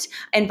light,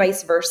 and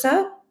vice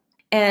versa.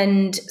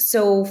 And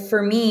so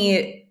for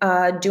me,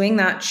 doing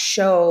that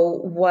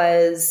show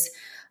was,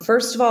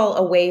 first of all,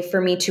 a way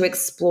for me to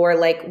explore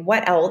like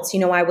what else.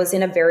 I was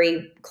in a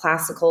very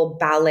classical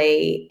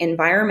ballet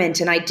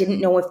environment, and I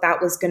didn't know if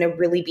that was going to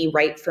really be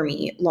right for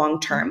me long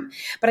term.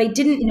 But I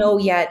didn't know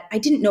yet. I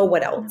didn't know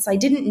what else. I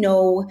didn't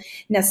know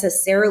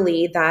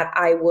necessarily that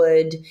I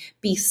would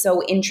be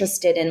so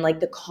interested in like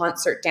the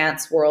concert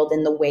dance world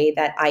in the way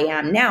that I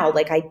am now.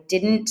 Like I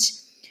didn't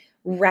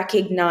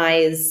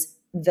recognize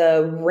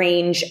the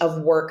range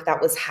of work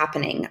that was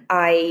happening.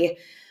 I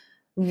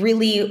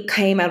really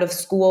came out of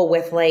school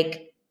with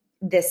like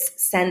this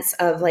sense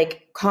of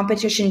like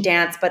competition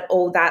dance, but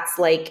that's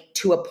like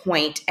to a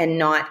point, and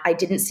not, I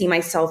didn't see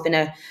myself in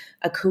a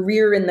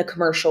career in the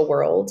commercial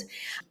world.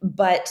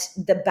 But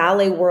the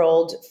ballet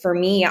world for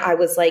me, I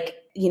was like,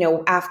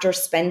 after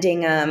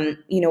spending,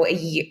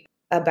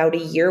 about a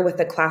year with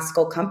a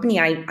classical company,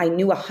 I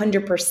knew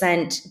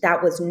 100%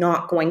 that was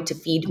not going to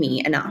feed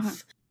me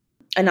enough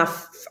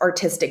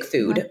artistic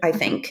food, I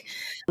think.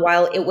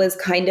 While it was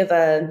kind of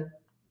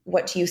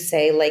what do you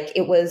say? Like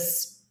it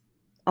was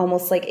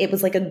almost like it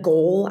was like a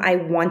goal I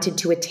wanted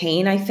to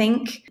attain, I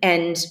think.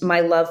 And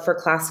my love for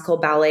classical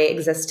ballet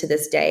exists to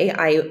this day.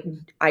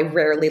 I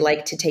rarely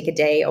like to take a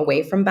day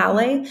away from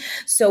ballet.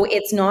 So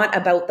it's not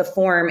about the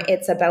form.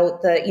 It's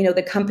about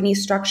the company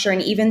structure,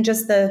 and even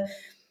just the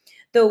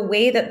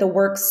way that the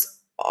works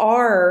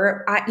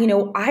are.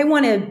 I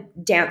want to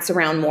dance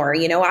around more.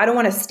 I don't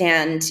want to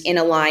stand in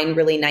a line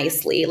really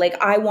nicely. Like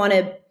I want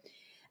to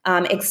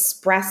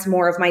express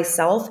more of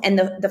myself, and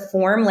the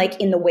form,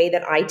 like in the way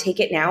that I take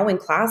it now in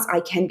class, I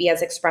can be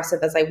as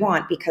expressive as I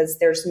want, because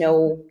there's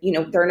no,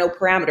 there are no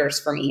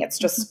parameters for me. It's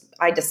just,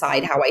 I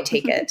decide how I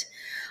take it.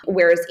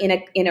 Whereas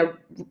in a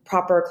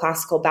proper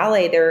classical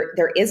ballet,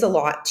 there is a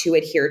lot to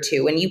adhere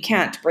to, and you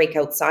can't break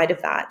outside of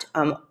that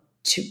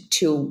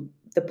to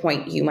the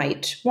point you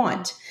might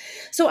want.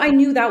 So I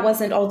knew that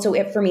wasn't also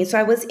it for me. So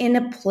I was in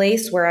a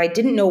place where I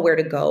didn't know where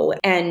to go.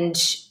 And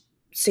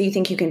So You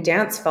Think You Can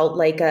Dance felt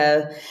like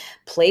a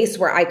place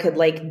where I could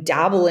like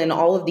dabble in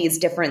all of these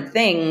different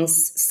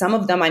things. Some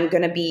of them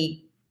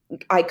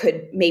I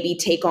could maybe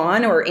take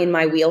on or in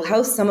my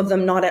wheelhouse, some of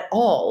them not at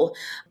all.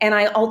 And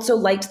I also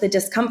liked the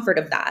discomfort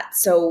of that.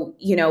 So,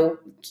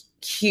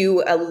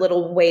 cue a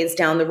little ways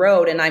down the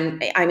road, and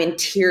I'm in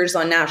tears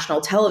on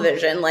national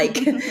television, like,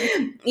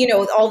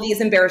 all these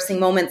embarrassing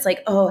moments,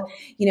 like,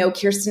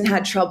 Kirsten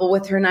had trouble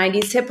with her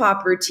 90s hip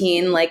hop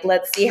routine. Like,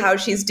 let's see how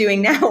she's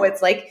doing now.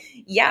 It's like,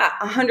 yeah,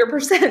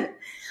 100%.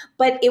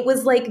 But it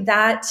was like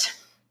that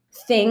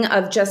thing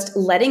of just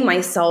letting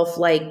myself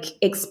like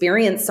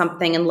experience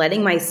something, and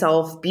letting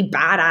myself be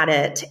bad at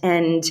it,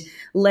 and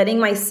letting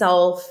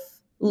myself,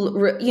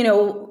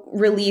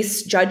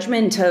 release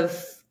judgment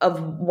of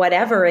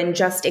whatever, and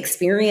just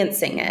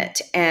experiencing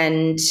it.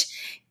 And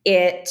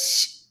it,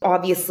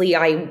 obviously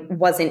I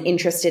wasn't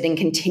interested in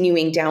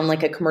continuing down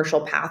like a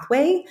commercial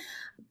pathway,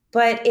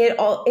 but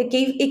it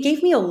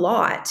gave me a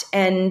lot.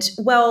 And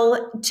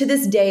well, to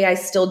this day, I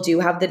still do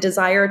have the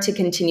desire to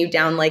continue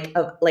down like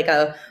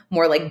a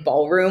more like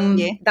ballroom.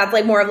 Yeah. That's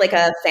like more of like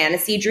a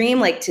fantasy dream,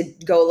 like to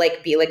go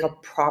like be like a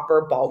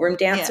proper ballroom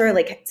dancer. Yeah.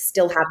 Like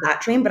still have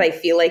that dream, but I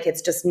feel like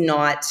it's just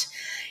not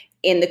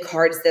in the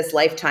cards this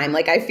lifetime.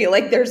 Like I feel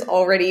like there's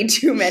already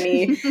too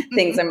many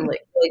things I'm like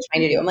really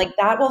trying to do. I'm like,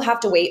 that will have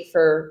to wait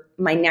for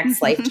my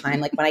next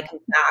lifetime. Like when I come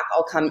back,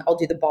 I'll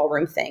do the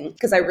ballroom thing,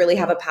 because I really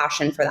have a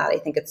passion for that. I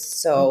think it's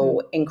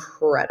so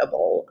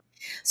incredible.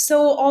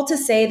 So all to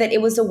say that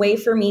it was a way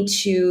for me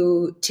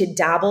to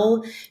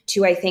dabble,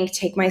 to, I think,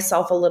 take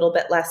myself a little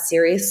bit less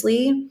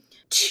seriously,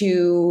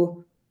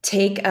 to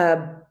take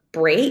a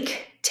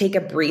break, take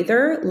a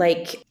breather.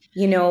 Like,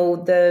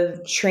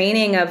 the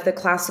training of the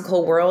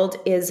classical world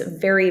is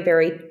very,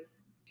 very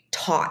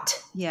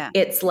taut. Yeah.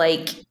 It's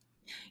like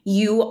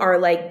you are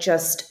like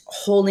just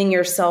holding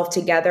yourself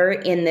together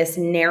in this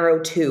narrow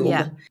tube.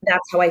 Yeah.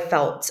 That's how I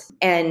felt.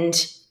 And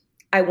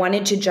I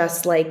wanted to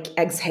just like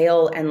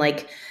exhale and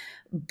like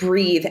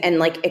breathe and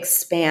like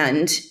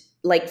expand.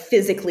 Like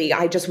physically,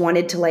 I just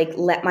wanted to like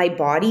let my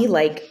body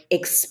like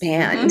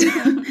expand.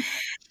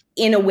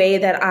 in a way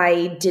that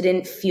I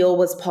didn't feel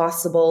was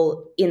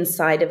possible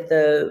inside of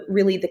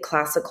the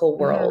classical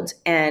world.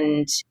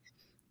 And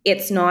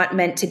it's not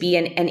meant to be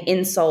an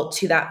insult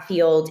to that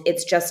field.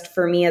 It's just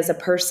for me as a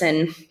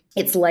person,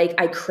 it's like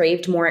I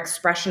craved more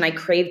expression. I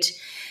craved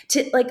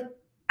to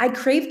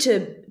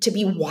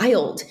be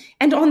wild,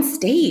 and on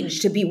stage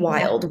to be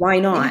wild. Why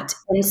not?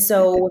 Yeah. And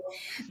so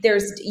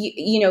there's,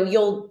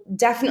 you'll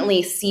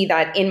definitely see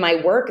that in my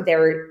work.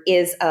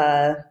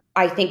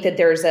 I think that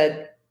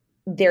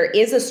there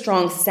is a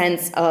strong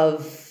sense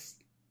of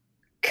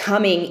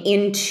coming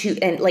into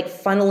and like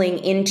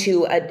funneling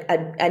into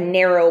a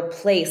narrow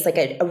place, like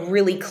a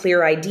really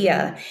clear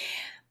idea.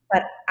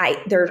 But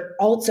there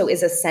also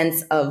is a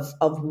sense of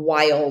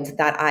wild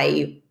that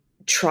I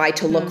try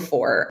to look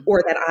for,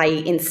 or that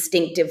I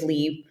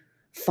instinctively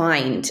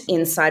find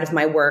inside of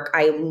my work.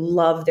 I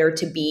love there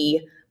to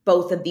be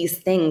both of these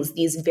things,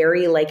 these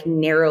very like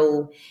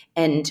narrow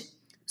and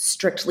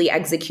strictly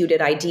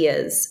executed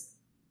ideas,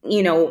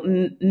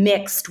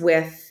 mixed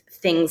with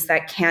things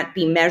that can't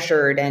be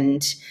measured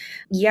and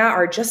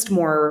are just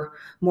more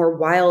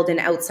wild and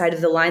outside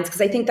of the lines.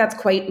 Because I think that's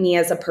quite me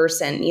as a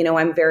person.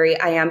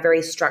 I am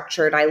very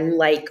structured. I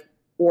like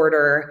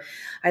order.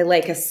 I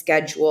like a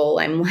schedule.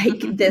 I'm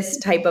like this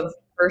type of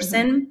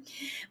person.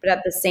 But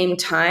at the same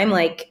time,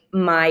 like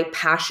my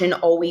passion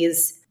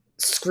always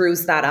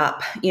screws that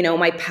up.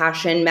 My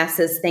passion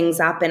messes things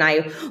up, and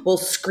I will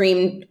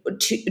scream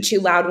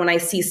too loud when I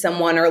see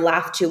someone, or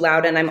laugh too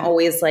loud. And I'm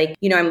always like,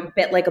 I'm a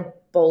bit like a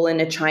bull in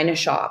a china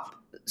shop.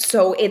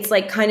 So it's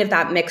like kind of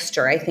that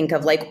mixture, I think,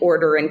 of like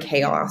order and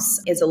chaos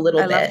is a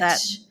little bit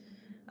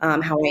how I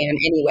am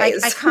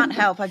anyways. I can't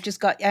help. I've just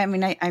got,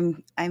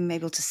 I'm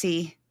able to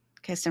see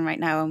Kirsten right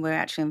now, and we're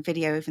actually on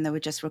video, even though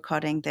we're just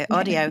recording the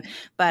audio,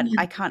 but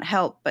I can't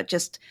help but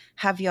just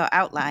have your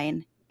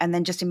outline and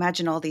then just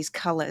imagine all these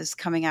colors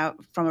coming out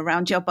from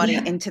around your body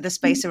into the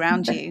space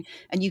around you.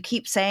 And you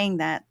keep saying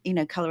that,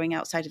 coloring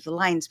outside of the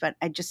lines, but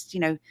I just,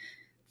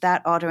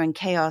 that order and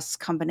chaos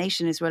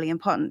combination is really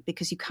important,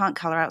 because you can't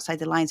color outside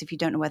the lines if you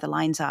don't know where the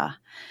lines are.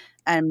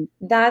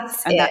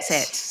 That's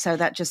it. So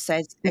that just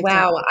says,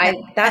 wow,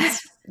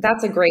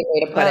 that's a great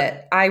way to put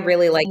it. I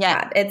really like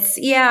that. It's,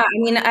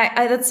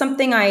 that's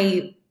something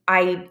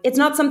it's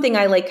not something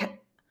I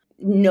like,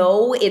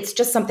 no, it's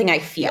just something I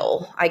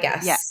feel, I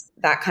guess,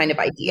 that kind of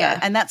idea. Yeah.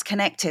 And that's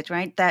connected,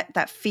 right?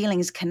 That feeling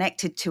is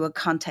connected to a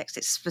context.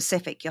 It's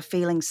specific. You're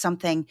feeling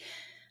something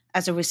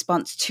as a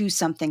response to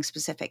something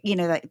specific.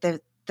 Like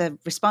the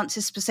response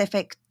is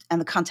specific and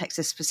the context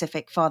is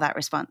specific for that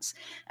response.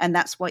 And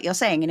that's what you're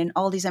saying. And in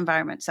all these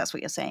environments, that's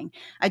what you're saying.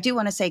 I do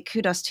want to say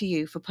kudos to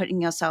you for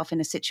putting yourself in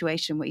a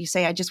situation where you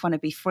say, I just want to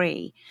be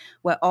free,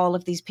 where all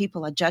of these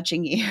people are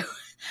judging you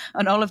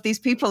and all of these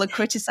people are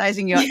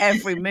criticizing your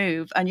every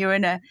move. And you're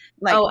in a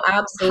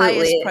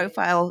highest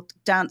profile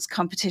dance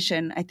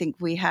competition I think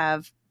we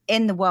have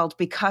in the world,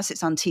 because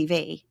it's on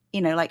TV.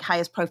 Like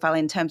highest profile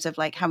in terms of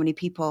like how many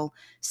people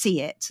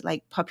see it,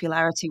 like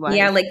popularity wise.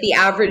 Yeah, like the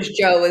average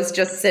Joe is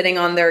just sitting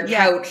on their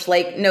couch,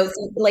 like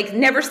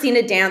never seen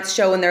a dance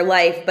show in their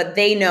life, but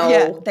they know.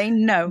 Yeah, they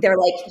know. They're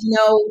like,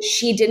 no,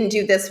 she didn't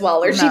do this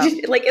well, or she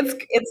did, like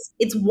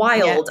it's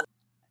wild. Yeah.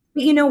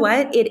 But you know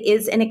what? It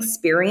is an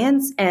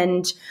experience,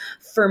 and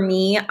for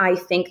me, I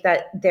think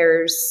that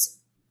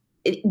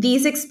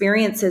these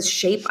experiences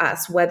shape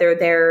us, whether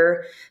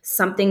they're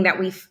something that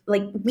we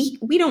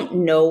don't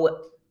know.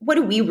 What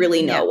do we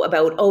really know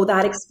about,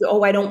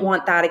 I don't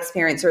want that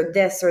experience, or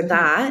this or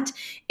that.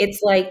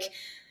 It's like,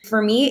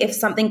 for me, if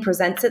something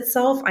presents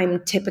itself,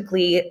 I'm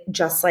typically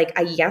just like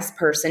a yes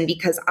person,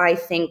 because I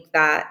think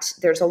that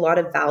there's a lot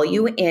of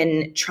value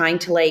in trying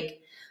to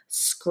like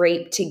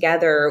scrape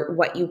together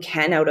what you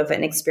can out of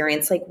an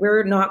experience. Like,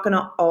 we're not going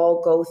to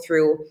all go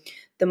through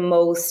the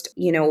most,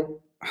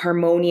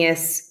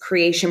 harmonious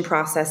creation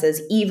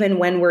processes, even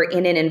when we're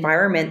in an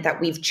environment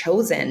that we've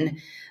chosen,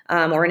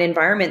 or an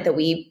environment that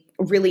we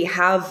really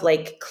have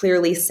like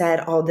clearly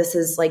said, oh, this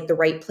is like the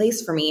right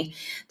place for me.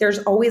 There's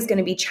always going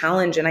to be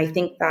challenge. And I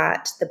think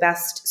that the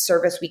best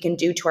service we can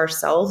do to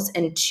ourselves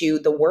and to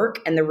the work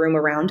and the room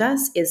around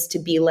us is to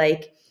be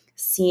like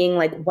seeing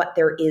like what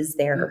there is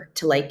there,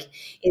 to like,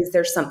 is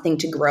there something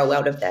to grow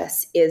out of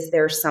this? Is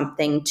there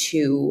something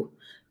to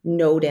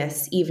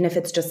notice, even if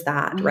it's just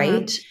that,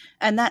 right?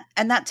 And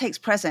that takes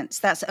presence.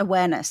 That's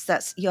awareness.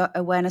 That's your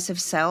awareness of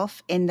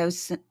self in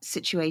those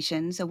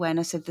situations,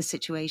 awareness of the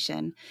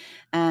situation,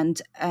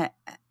 and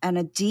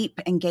a deep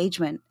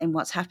engagement in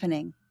what's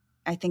happening.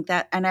 I think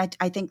that, and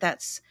I think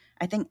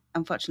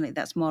unfortunately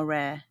that's more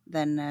rare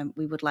than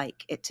we would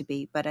like it to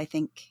be. But I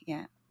think,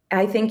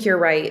 I think you're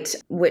right,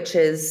 which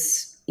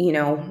is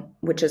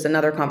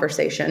another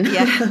conversation.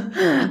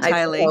 Yeah,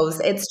 entirely. I suppose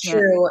it's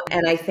true.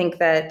 And I think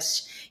that,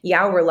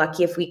 we're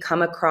lucky if we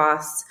come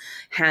across a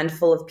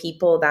handful of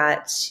people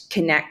that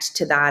connect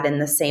to that in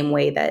the same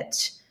way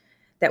that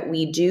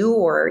we do,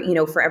 or,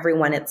 for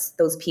everyone, it's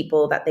those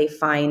people that they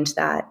find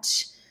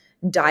that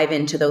dive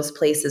into those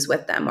places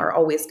with them are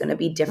always going to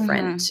be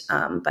different.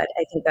 But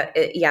I think that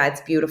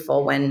it's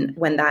beautiful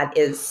when that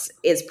is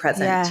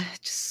present. Yeah,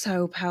 just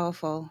so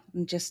powerful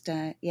and just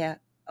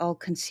all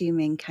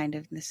consuming kind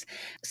of this.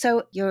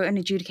 So you're an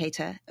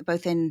adjudicator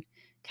both in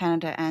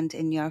Canada and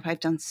in Europe. I've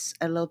done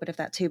a little bit of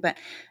that too. But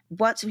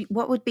what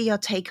would be your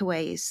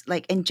takeaways,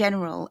 like in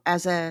general,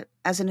 as an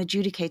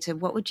adjudicator?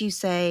 What would you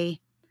say?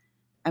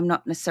 I'm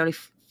not necessarily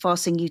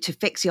forcing you to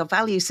fix your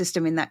value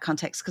system in that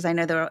context, because I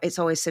know it's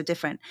always so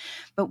different.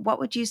 But what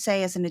would you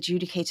say as an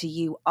adjudicator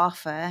you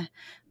offer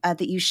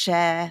that you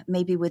share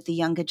maybe with the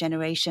younger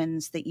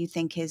generations that you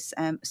think is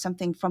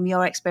something from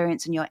your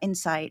experience and your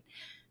insight?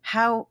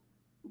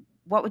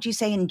 What would you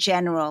say in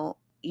general,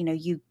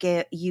 you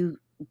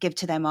give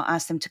to them or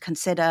ask them to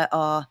consider,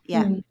 or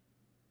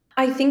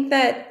I think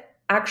that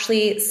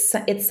actually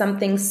it's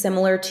something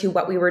similar to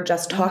what we were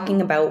just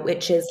talking about,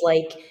 which is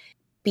like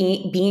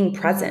being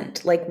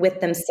present, like with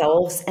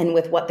themselves and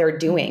with what they're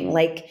doing.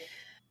 Like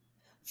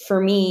for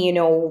me,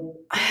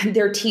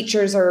 their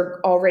teachers are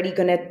already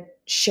going to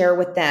share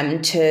with them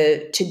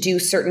to do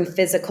certain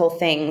physical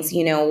things,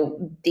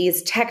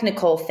 these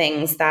technical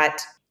things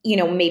that,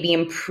 maybe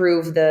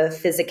improve the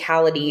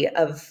physicality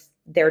of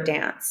their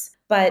dance.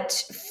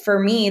 But for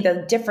me,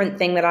 the different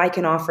thing that I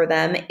can offer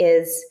them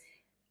is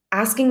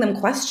asking them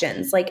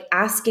questions, like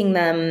asking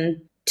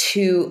them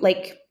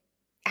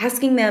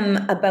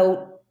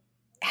about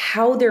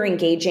how they're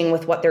engaging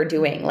with what they're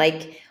doing.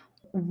 Like,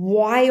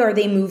 why are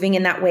they moving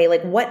in that way?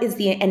 Like, what is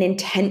an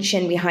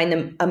intention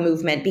behind a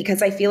movement?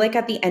 Because I feel like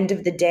at the end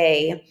of the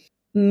day,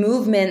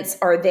 movements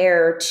are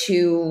there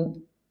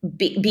to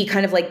be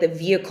kind of like the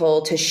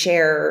vehicle to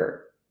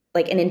share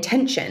like an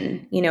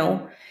intention,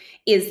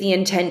 is the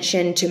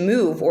intention to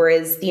move, or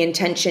is the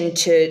intention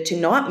to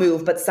not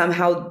move, but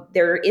somehow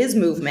there is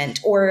movement,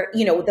 or,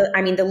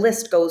 the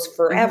list goes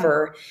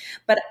forever.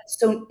 But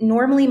so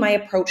normally my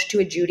approach to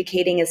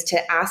adjudicating is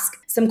to ask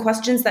some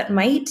questions that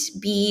might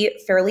be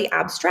fairly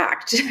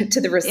abstract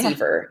to the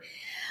receiver.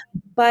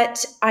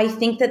 But I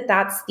think that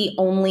that's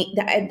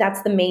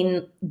the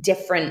main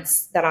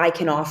difference that I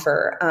can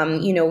offer.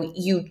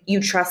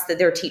 You trust that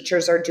their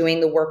teachers are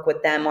doing the work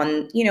with them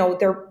on,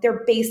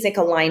 their basic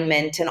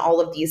alignment and all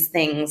of these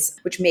things,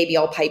 which maybe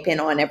I'll pipe in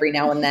on every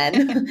now and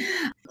then,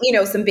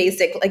 some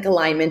basic like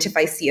alignment if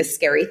I see a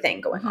scary thing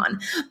going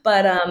on.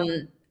 But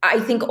I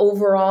think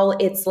overall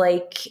it's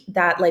like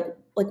that, like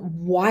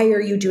why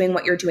are you doing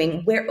what you're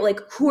doing? Where,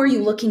 like, who are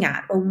you looking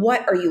at, or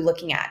what are you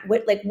looking at?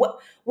 What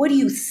do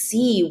you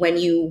see when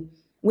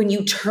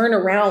you turn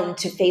around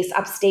to face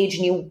upstage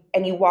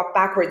and you walk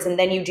backwards and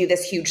then you do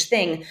this huge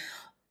thing?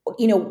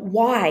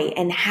 Why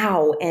and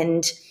how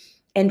and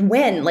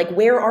when? Like,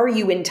 where are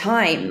you in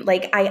time?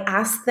 Like, I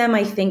ask them,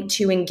 I think,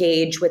 to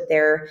engage with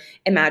their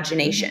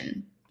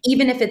imagination,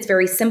 even if it's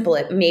very simple.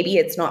 Maybe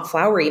it's not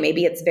flowery,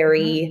 maybe it's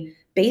very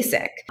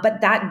basic, but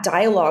that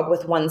dialogue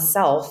with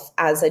oneself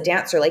as a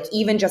dancer, like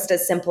even just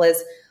as simple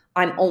as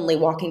I'm only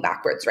walking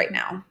backwards right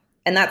now,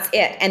 and that's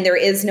it. And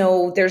there's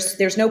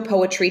no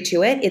poetry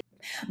to it.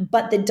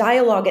 But the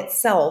dialogue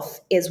itself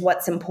is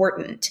what's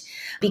important,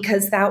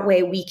 because that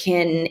way we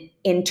can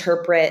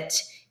interpret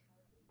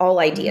all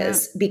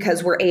ideas,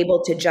 because we're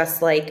able to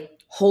just like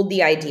hold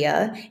the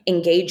idea,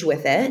 engage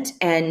with it,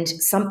 and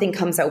something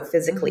comes out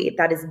physically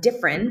that is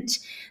different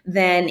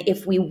than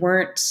if we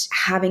weren't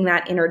having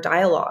that inner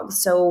dialogue.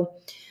 So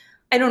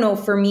I don't know,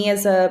 for me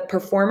as a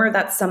performer,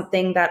 that's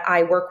something that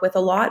I work with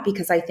a lot,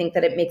 because I think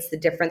that it makes the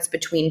difference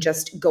between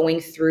just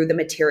going through the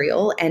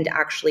material and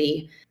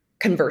actually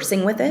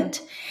conversing with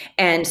it.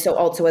 And so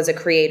also as a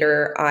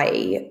creator,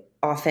 I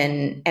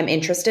often am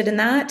interested in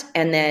that.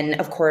 And then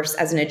of course,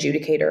 as an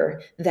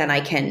adjudicator, then I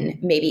can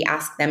maybe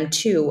ask them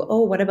too,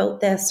 oh, what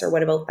about this? Or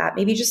what about that?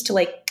 Maybe just to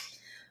like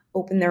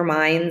open their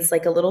minds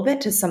like a little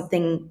bit to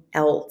something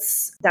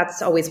else.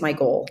 That's always my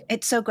goal.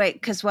 It's so great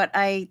because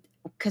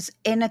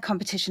in a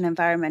competition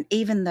environment,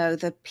 even though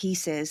the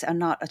pieces are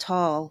not at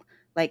all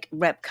like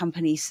rep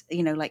companies,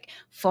 like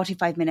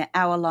 45-minute,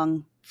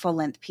 hour-long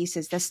full-length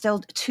pieces, there's still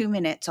 2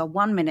 minutes or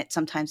 1 minute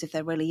sometimes if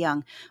they're really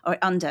young or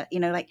under,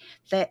 like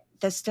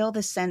there's still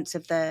this sense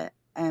of they're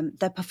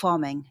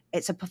performing.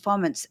 It's a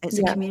performance. It's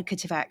a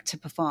communicative act to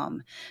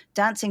perform.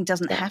 Dancing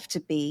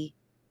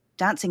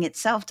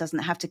itself doesn't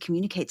have to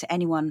communicate to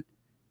anyone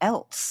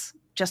else.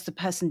 Just the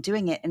person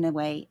doing it in a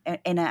way, in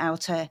an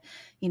outer,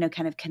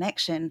 kind of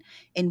connection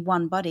in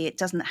one body. It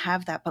doesn't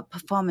have that, but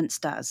performance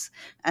does.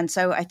 And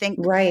so I think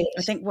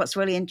what's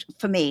really,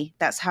 for me,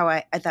 that's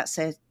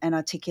an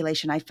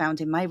articulation I found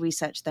in my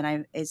research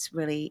that is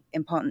really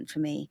important for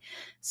me.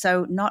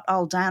 So not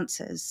all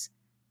dancers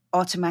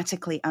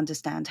automatically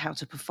understand how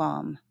to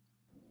perform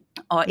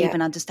or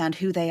even understand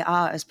who they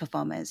are as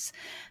performers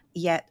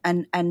yet.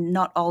 And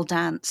not all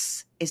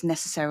dance is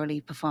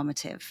necessarily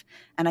performative.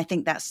 And I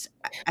think that's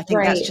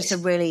just a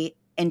really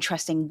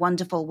interesting,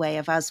 wonderful way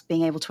of us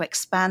being able to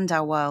expand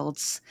our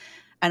worlds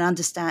and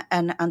understand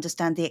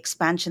the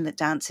expansion that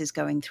dance is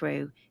going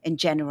through in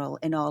general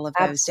in all of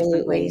those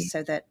different ways,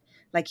 so that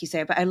like you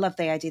say, but I love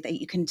the idea that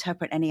you can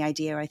interpret any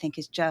idea. I think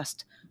is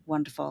just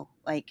wonderful.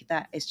 Like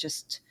that is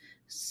just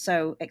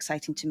so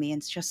exciting to me. And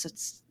it's just a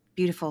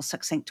beautiful,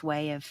 succinct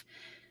way of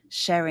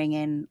sharing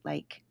in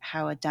like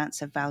how a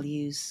dancer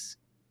values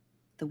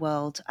the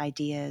world,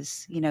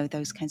 ideas, you know,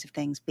 those kinds of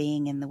things,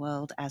 being in the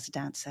world as a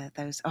dancer.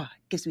 Those, oh,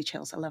 it gives me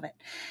chills. I love it.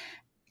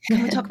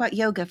 Can we talk about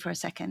yoga for a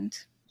second?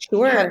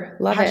 Sure.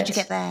 Love how it. Did you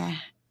get there?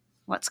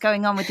 What's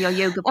going on with your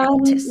yoga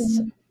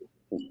practice?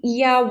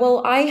 Yeah,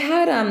 well,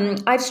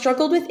 I've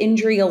struggled with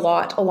injury a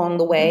lot along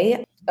the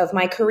way of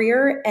my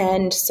career.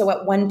 And so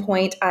at one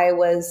point I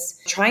was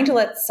trying to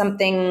let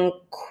something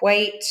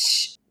quite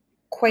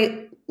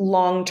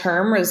long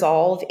term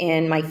resolve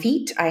in my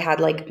feet. I had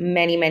like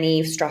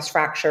many stress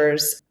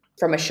fractures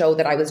from a show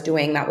that I was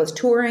doing that was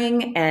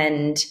touring,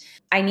 and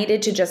I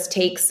needed to just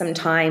take some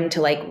time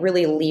to like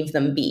really leave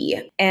them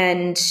be.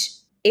 And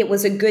it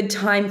was a good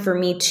time for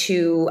me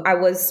I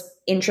was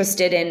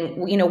interested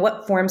in, you know,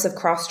 what forms of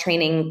cross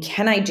training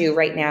can I do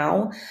right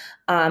now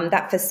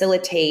that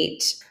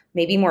facilitate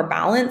maybe more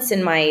balance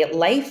in my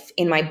life,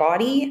 in my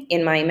body,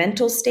 in my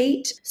mental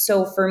state.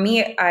 So for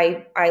me,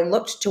 I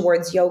looked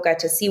towards yoga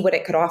to see what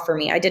it could offer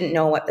me. I didn't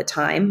know at the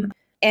time.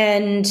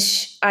 And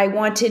I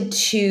wanted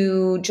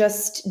to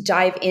just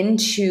dive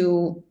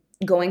into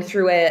going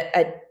through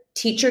a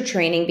teacher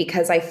training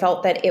because I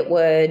felt that it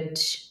would,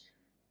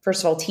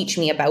 first of all, teach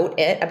me about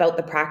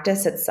the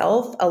practice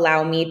itself,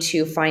 allow me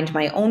to find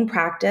my own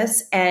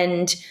practice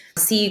and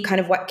see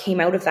kind of what came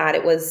out of that.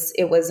 It was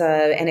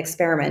an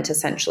experiment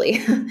essentially.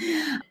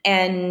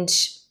 And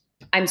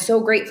I'm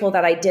so grateful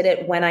that I did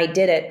it when I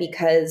did it,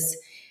 because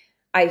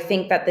I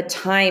think that the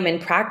time and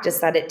practice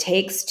that it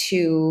takes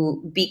to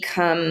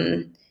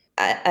become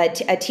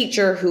a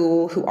teacher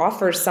who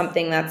offers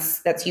something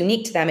that's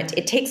unique to them,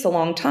 it takes a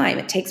long time.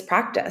 It takes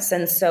practice.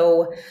 And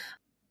so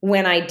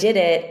when I did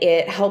it,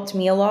 it helped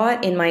me a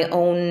lot in my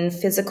own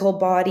physical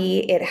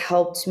body. It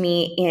helped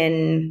me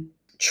in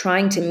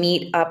trying to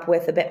meet up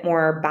with a bit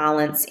more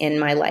balance in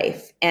my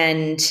life.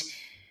 And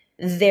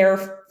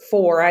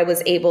therefore, I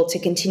was able to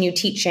continue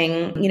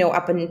teaching, you know,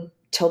 up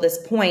until this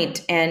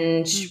point.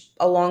 And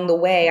along the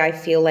way, I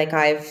feel like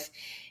I've,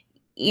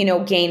 you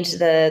know, gained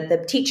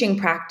the teaching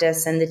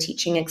practice and the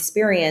teaching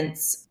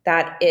experience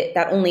that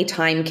only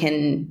time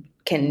can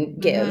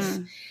give.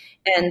 Mm-hmm.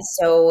 And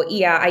so,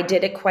 yeah, I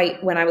did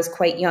it when I was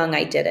quite young,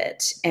 I did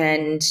it.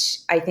 And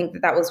I think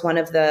that was one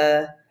of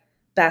the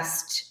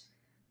best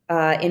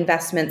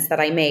investments that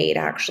I made,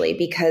 actually,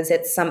 because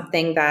it's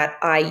something that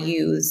I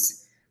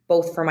use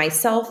both for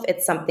myself.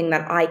 It's something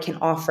that I can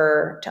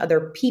offer to other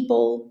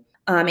people.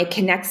 It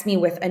connects me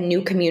with a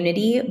new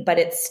community, but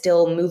it's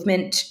still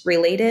movement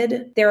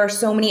related. There are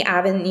so many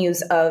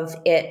avenues of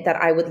it that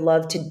I would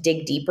love to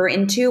dig deeper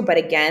into. But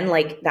again,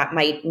 like that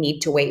might need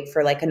to wait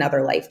for like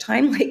another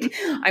lifetime. Like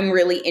I'm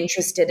really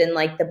interested in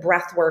like the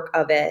breath work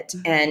of it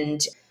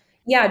and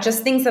yeah,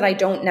 just things that I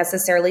don't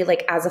necessarily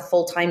like as a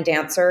full-time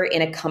dancer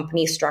in a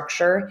company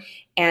structure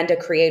and a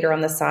creator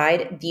on the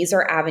side. These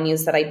are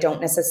avenues that I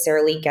don't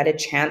necessarily get a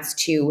chance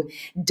to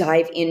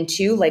dive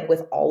into like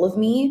with all of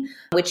me,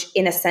 which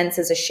in a sense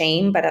is a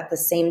shame. But at the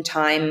same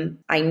time,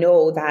 I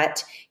know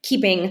that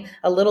keeping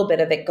a little bit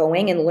of it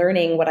going and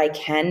learning what I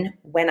can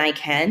when I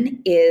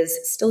can is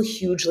still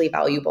hugely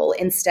valuable,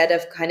 instead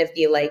of kind of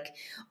be like,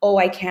 oh,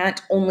 I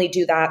can't only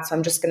do that, so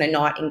I'm just going to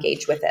not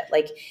engage with it.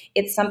 Like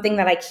it's something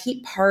that I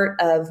keep part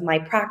of my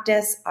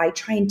practice. I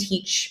try and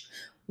teach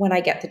when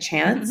I get the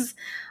chance.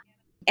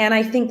 And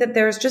I think that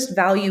there's just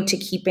value to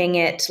keeping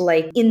it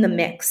like in the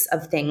mix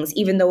of things,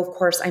 even though, of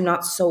course, I'm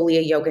not solely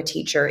a yoga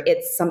teacher.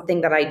 It's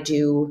something that I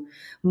do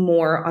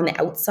more on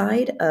the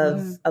outside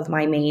of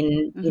my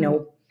main, you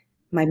know,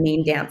 my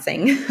main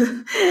dancing.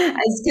 Because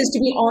to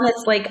be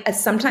honest, like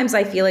sometimes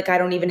I feel like I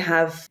don't even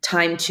have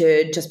time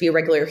to just be a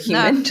regular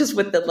human, just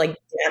with the like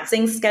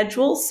dancing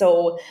schedule.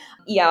 So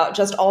yeah,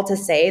 just all to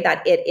say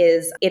that it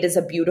is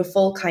a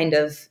beautiful kind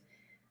of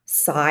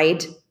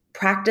side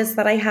practice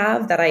that I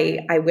have that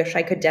I wish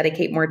I could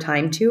dedicate more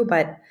time to,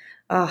 but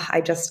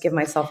I just give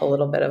myself a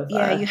little bit of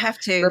you have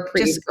to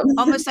reprieve just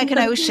almost like an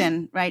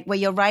ocean, right? Where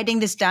you're riding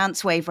this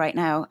dance wave right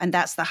now, and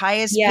that's the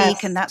highest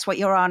peak, and that's what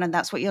you're on, and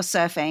that's what you're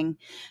surfing,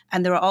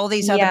 and there are all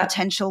these other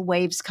potential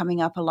waves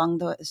coming up along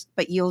those.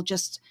 But you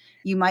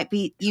might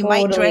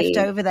drift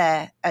over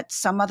there at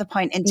some other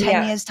point in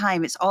 10 years'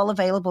 time. It's all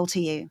available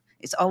to you.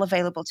 It's all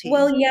available to you.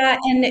 Well, yeah.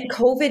 And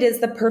COVID is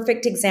the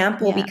perfect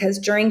example because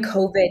during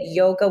COVID,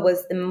 yoga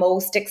was the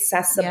most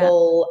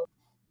accessible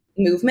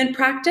movement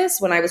practice.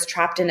 When I was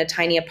trapped in a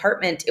tiny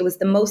apartment, it was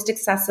the most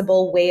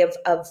accessible way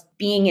of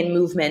being in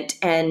movement.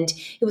 And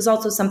it was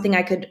also something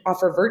I could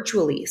offer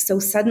virtually. So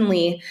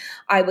suddenly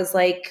I was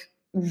like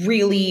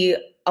really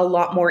a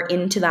lot more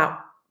into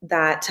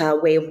that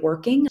way of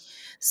working.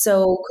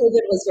 So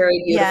COVID was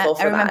very beautiful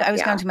for that. I remember I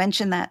was going to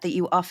mention that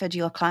you offered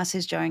your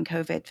classes during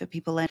COVID for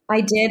people.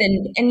 I did.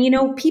 And, you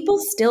know, people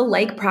still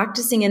like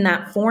practicing in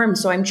that form.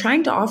 So I'm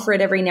trying to offer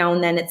it every now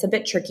and then. It's a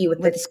bit tricky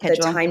with the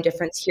time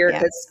difference here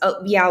because,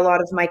 a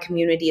lot of my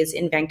community is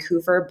in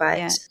Vancouver.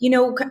 But, you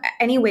know,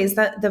 anyways,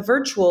 the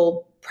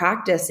virtual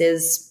practice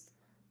is,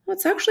 well,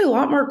 it's actually a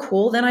lot more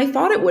cool than I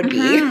thought it would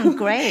be.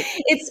 Great.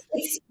 It's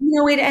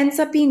it ends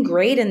up being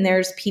great. And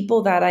there's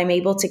people that I'm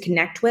able to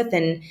connect with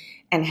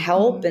and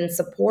help and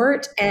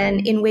support,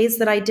 and in ways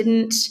that I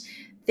didn't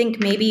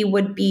think maybe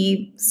would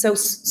be so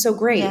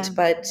great,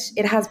 but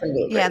it has been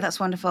really great. Yeah, that's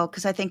wonderful.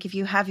 Because I think if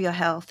you have your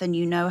health and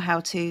you know how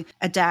to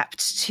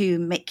adapt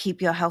to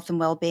keep your health and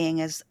well-being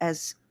as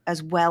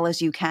well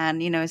as you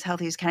can, as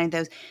healthy as you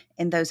can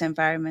in those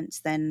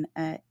environments, then,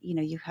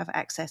 you have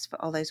access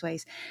for all those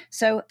ways.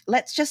 So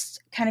let's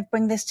just kind of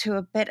bring this to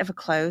a bit of a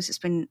close. It's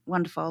been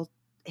wonderful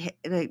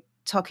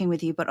talking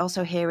with you, but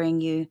also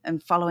hearing you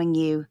and following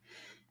you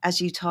as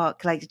you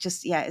talk.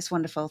 It's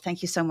wonderful.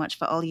 Thank you so much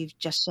for all you've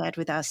just shared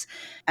with us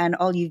and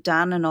all you've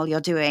done and all you're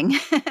doing.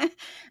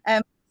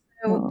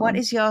 What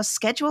is your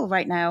schedule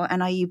right now?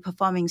 And are you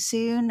performing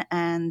soon?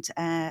 And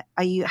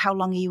how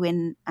long are you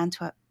in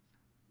Antwerp?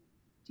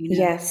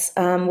 Yes,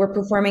 we're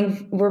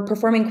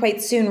performing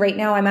quite soon. Right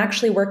now, I'm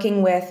actually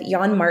working with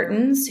Jan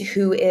Martens,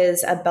 who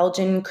is a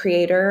Belgian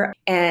creator,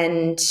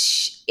 and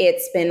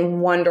it's been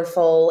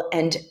wonderful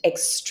and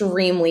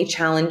extremely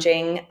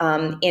challenging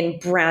in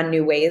brand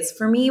new ways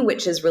for me,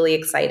 which is really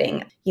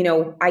exciting.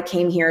 I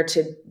came here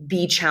to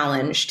be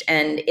challenged,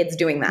 and it's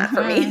doing that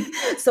for me.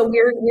 So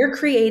we're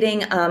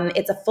creating.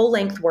 It's a full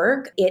length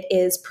work. It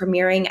is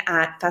premiering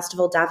at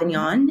Festival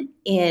d'Avignon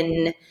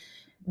in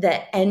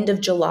the end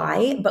of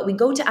July, but we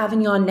go to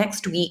Avignon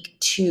next week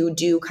to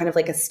do kind of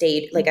like a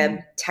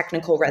a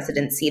technical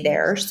residency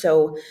there.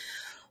 So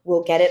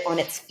we'll get it on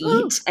its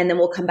feet, and then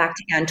we'll come back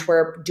to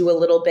Antwerp, do a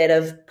little bit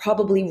of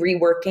probably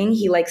reworking.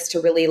 He likes to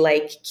really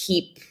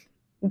keep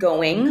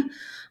going.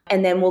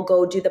 And then we'll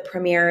go do the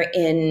premiere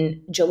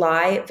in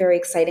July. Very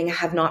exciting. I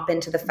have not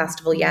been to the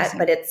festival yet,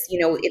 but it's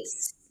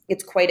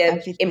quite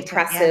an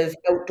impressive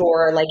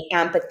outdoor,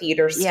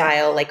 amphitheater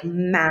style,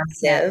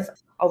 massive. Yeah.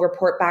 I'll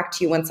report back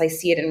to you once I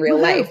see it in real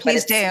life.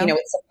 Please do.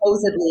 It's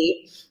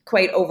supposedly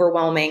quite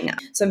overwhelming.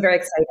 So I'm very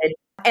excited.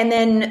 And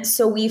then,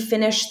 so we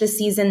finish the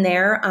season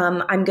there.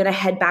 I'm going to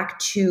head back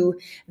to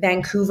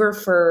Vancouver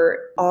for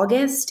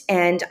August,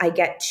 and I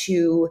get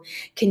to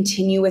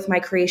continue with my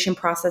creation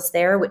process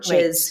there, which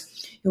is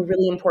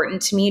really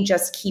important to me,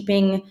 just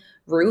keeping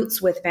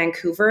roots with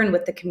Vancouver and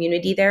with the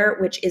community there,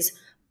 which is,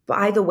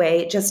 by the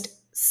way, just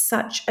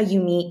such a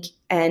unique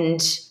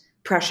and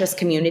precious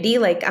community.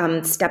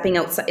 Stepping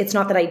outside, it's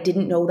not that I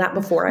didn't know that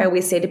before. I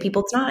always say to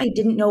people, it's not I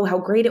didn't know how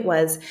great it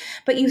was,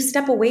 but you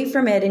step away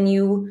from it and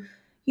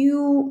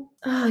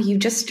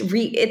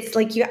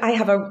I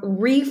have a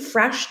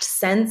refreshed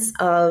sense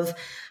of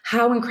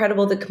how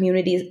incredible the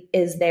community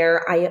is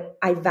there.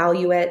 I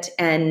value it,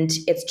 and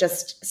it's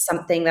just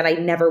something that I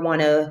never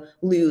want to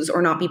lose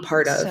or not be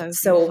part of.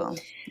 So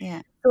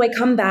I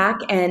come back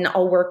and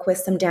I'll work with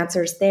some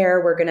dancers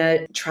there. We're going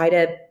to try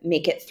to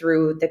make it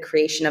through the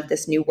creation of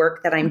this new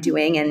work that I'm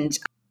doing, and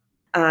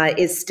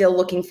is still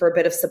looking for a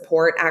bit of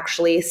support,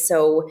 actually.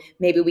 So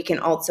maybe we can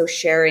also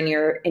share in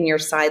your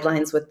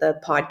sidelines with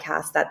the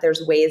podcast that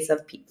there's ways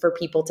for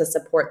people to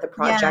support the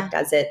project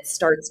as it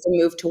starts to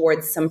move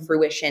towards some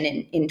fruition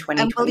in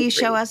 2023. And will you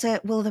show us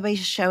will there be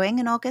showing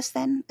in August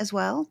then as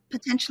well,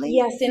 potentially?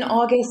 Yes, in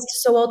August.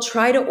 So I'll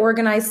try to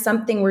organize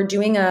something. We're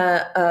doing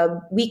a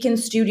week in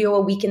studio,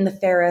 a week in the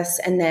Ferris,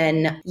 and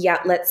then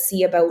let's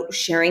see about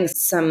sharing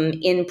some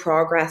in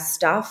progress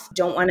stuff.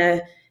 Don't want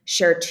to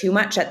share too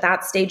much at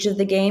that stage of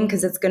the game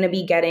because it's going to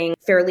be getting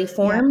fairly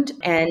formed,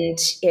 and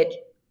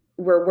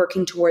we're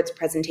working towards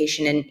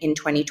presentation in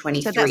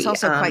 2023. So that's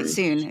also quite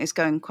soon. It's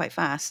going quite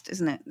fast,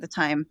 isn't it? The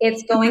time.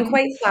 It's going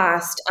quite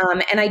fast.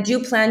 And I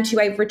do plan to,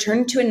 I've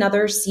returned to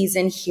another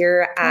season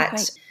here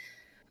at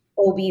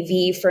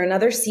OBV for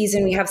another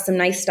season. We have some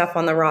nice stuff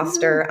on the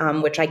roster,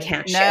 which I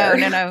can't share,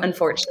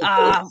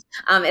 unfortunately.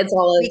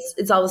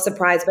 It's all a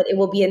surprise, but it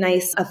will be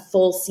a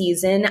full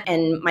season,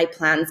 and my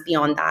plans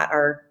beyond that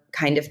are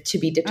kind of to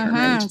be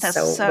determined.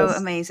 That's so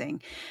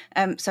amazing.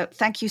 So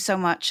thank you so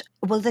much.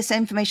 Will this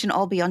information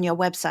all be on your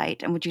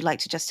website? And would you like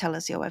to just tell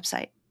us your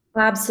website?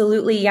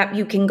 Absolutely. Yep.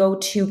 You can go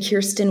to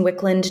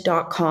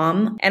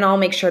kirstenwicklund.com, and I'll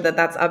make sure that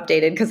that's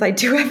updated because I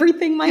do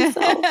everything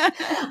myself.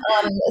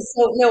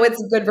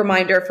 It's a good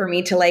reminder for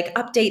me to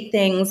update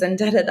things and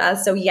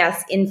So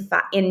yes,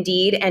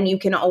 indeed. And you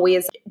can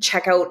always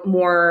check out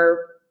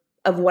more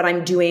of what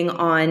I'm doing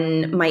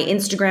on my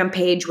Instagram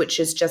page, which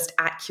is just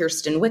at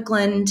Kirsten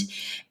Wicklund.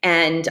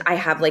 And I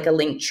have a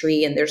link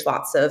tree, and there's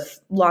lots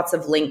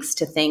of links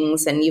to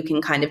things, and you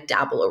can kind of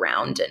dabble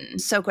around.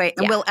 And so great.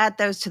 And we'll add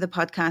those to the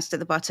podcast at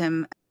the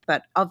bottom.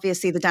 But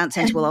obviously the Dance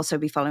Centre will also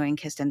be following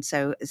Kirsten.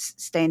 So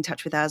stay in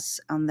touch with us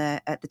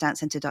at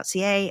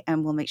thedancecentre.ca,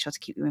 and we'll make sure to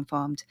keep you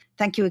informed.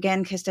 Thank you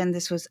again, Kirsten.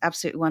 This was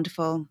absolutely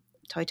wonderful.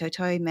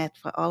 Toi, met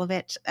for all of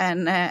it.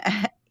 And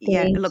I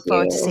look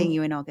forward to seeing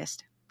you in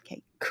August.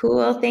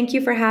 Cool. Thank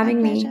you for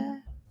having me.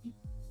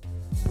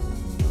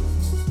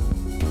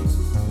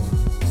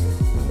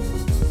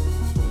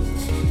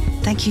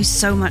 Thank you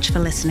so much for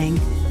listening.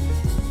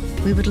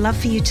 We would love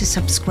for you to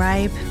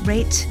subscribe,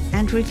 rate,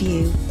 and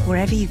review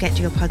wherever you get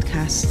your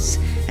podcasts,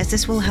 as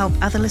this will help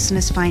other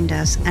listeners find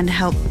us and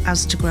help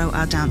us to grow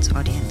our dance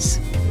audience.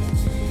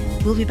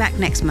 We'll be back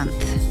next month.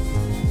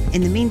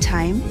 In the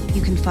meantime,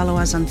 you can follow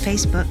us on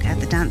Facebook at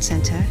The Dance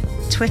Centre,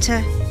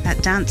 Twitter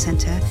at Dance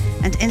Centre,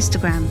 and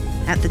Instagram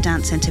at The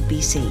Dance Centre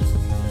BC.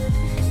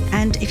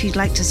 And if you'd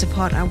like to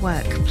support our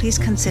work, please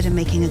consider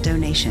making a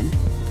donation.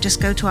 Just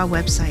go to our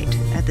website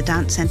at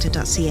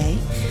thedancecentre.ca,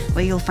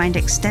 where you'll find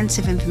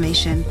extensive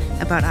information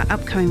about our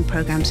upcoming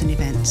programs and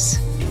events.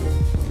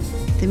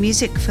 The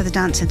music for the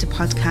Dance Centre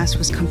podcast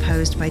was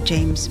composed by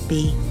James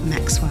B.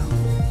 Maxwell.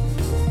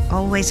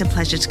 Always a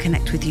pleasure to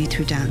connect with you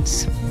through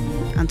dance.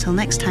 Until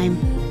next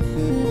time.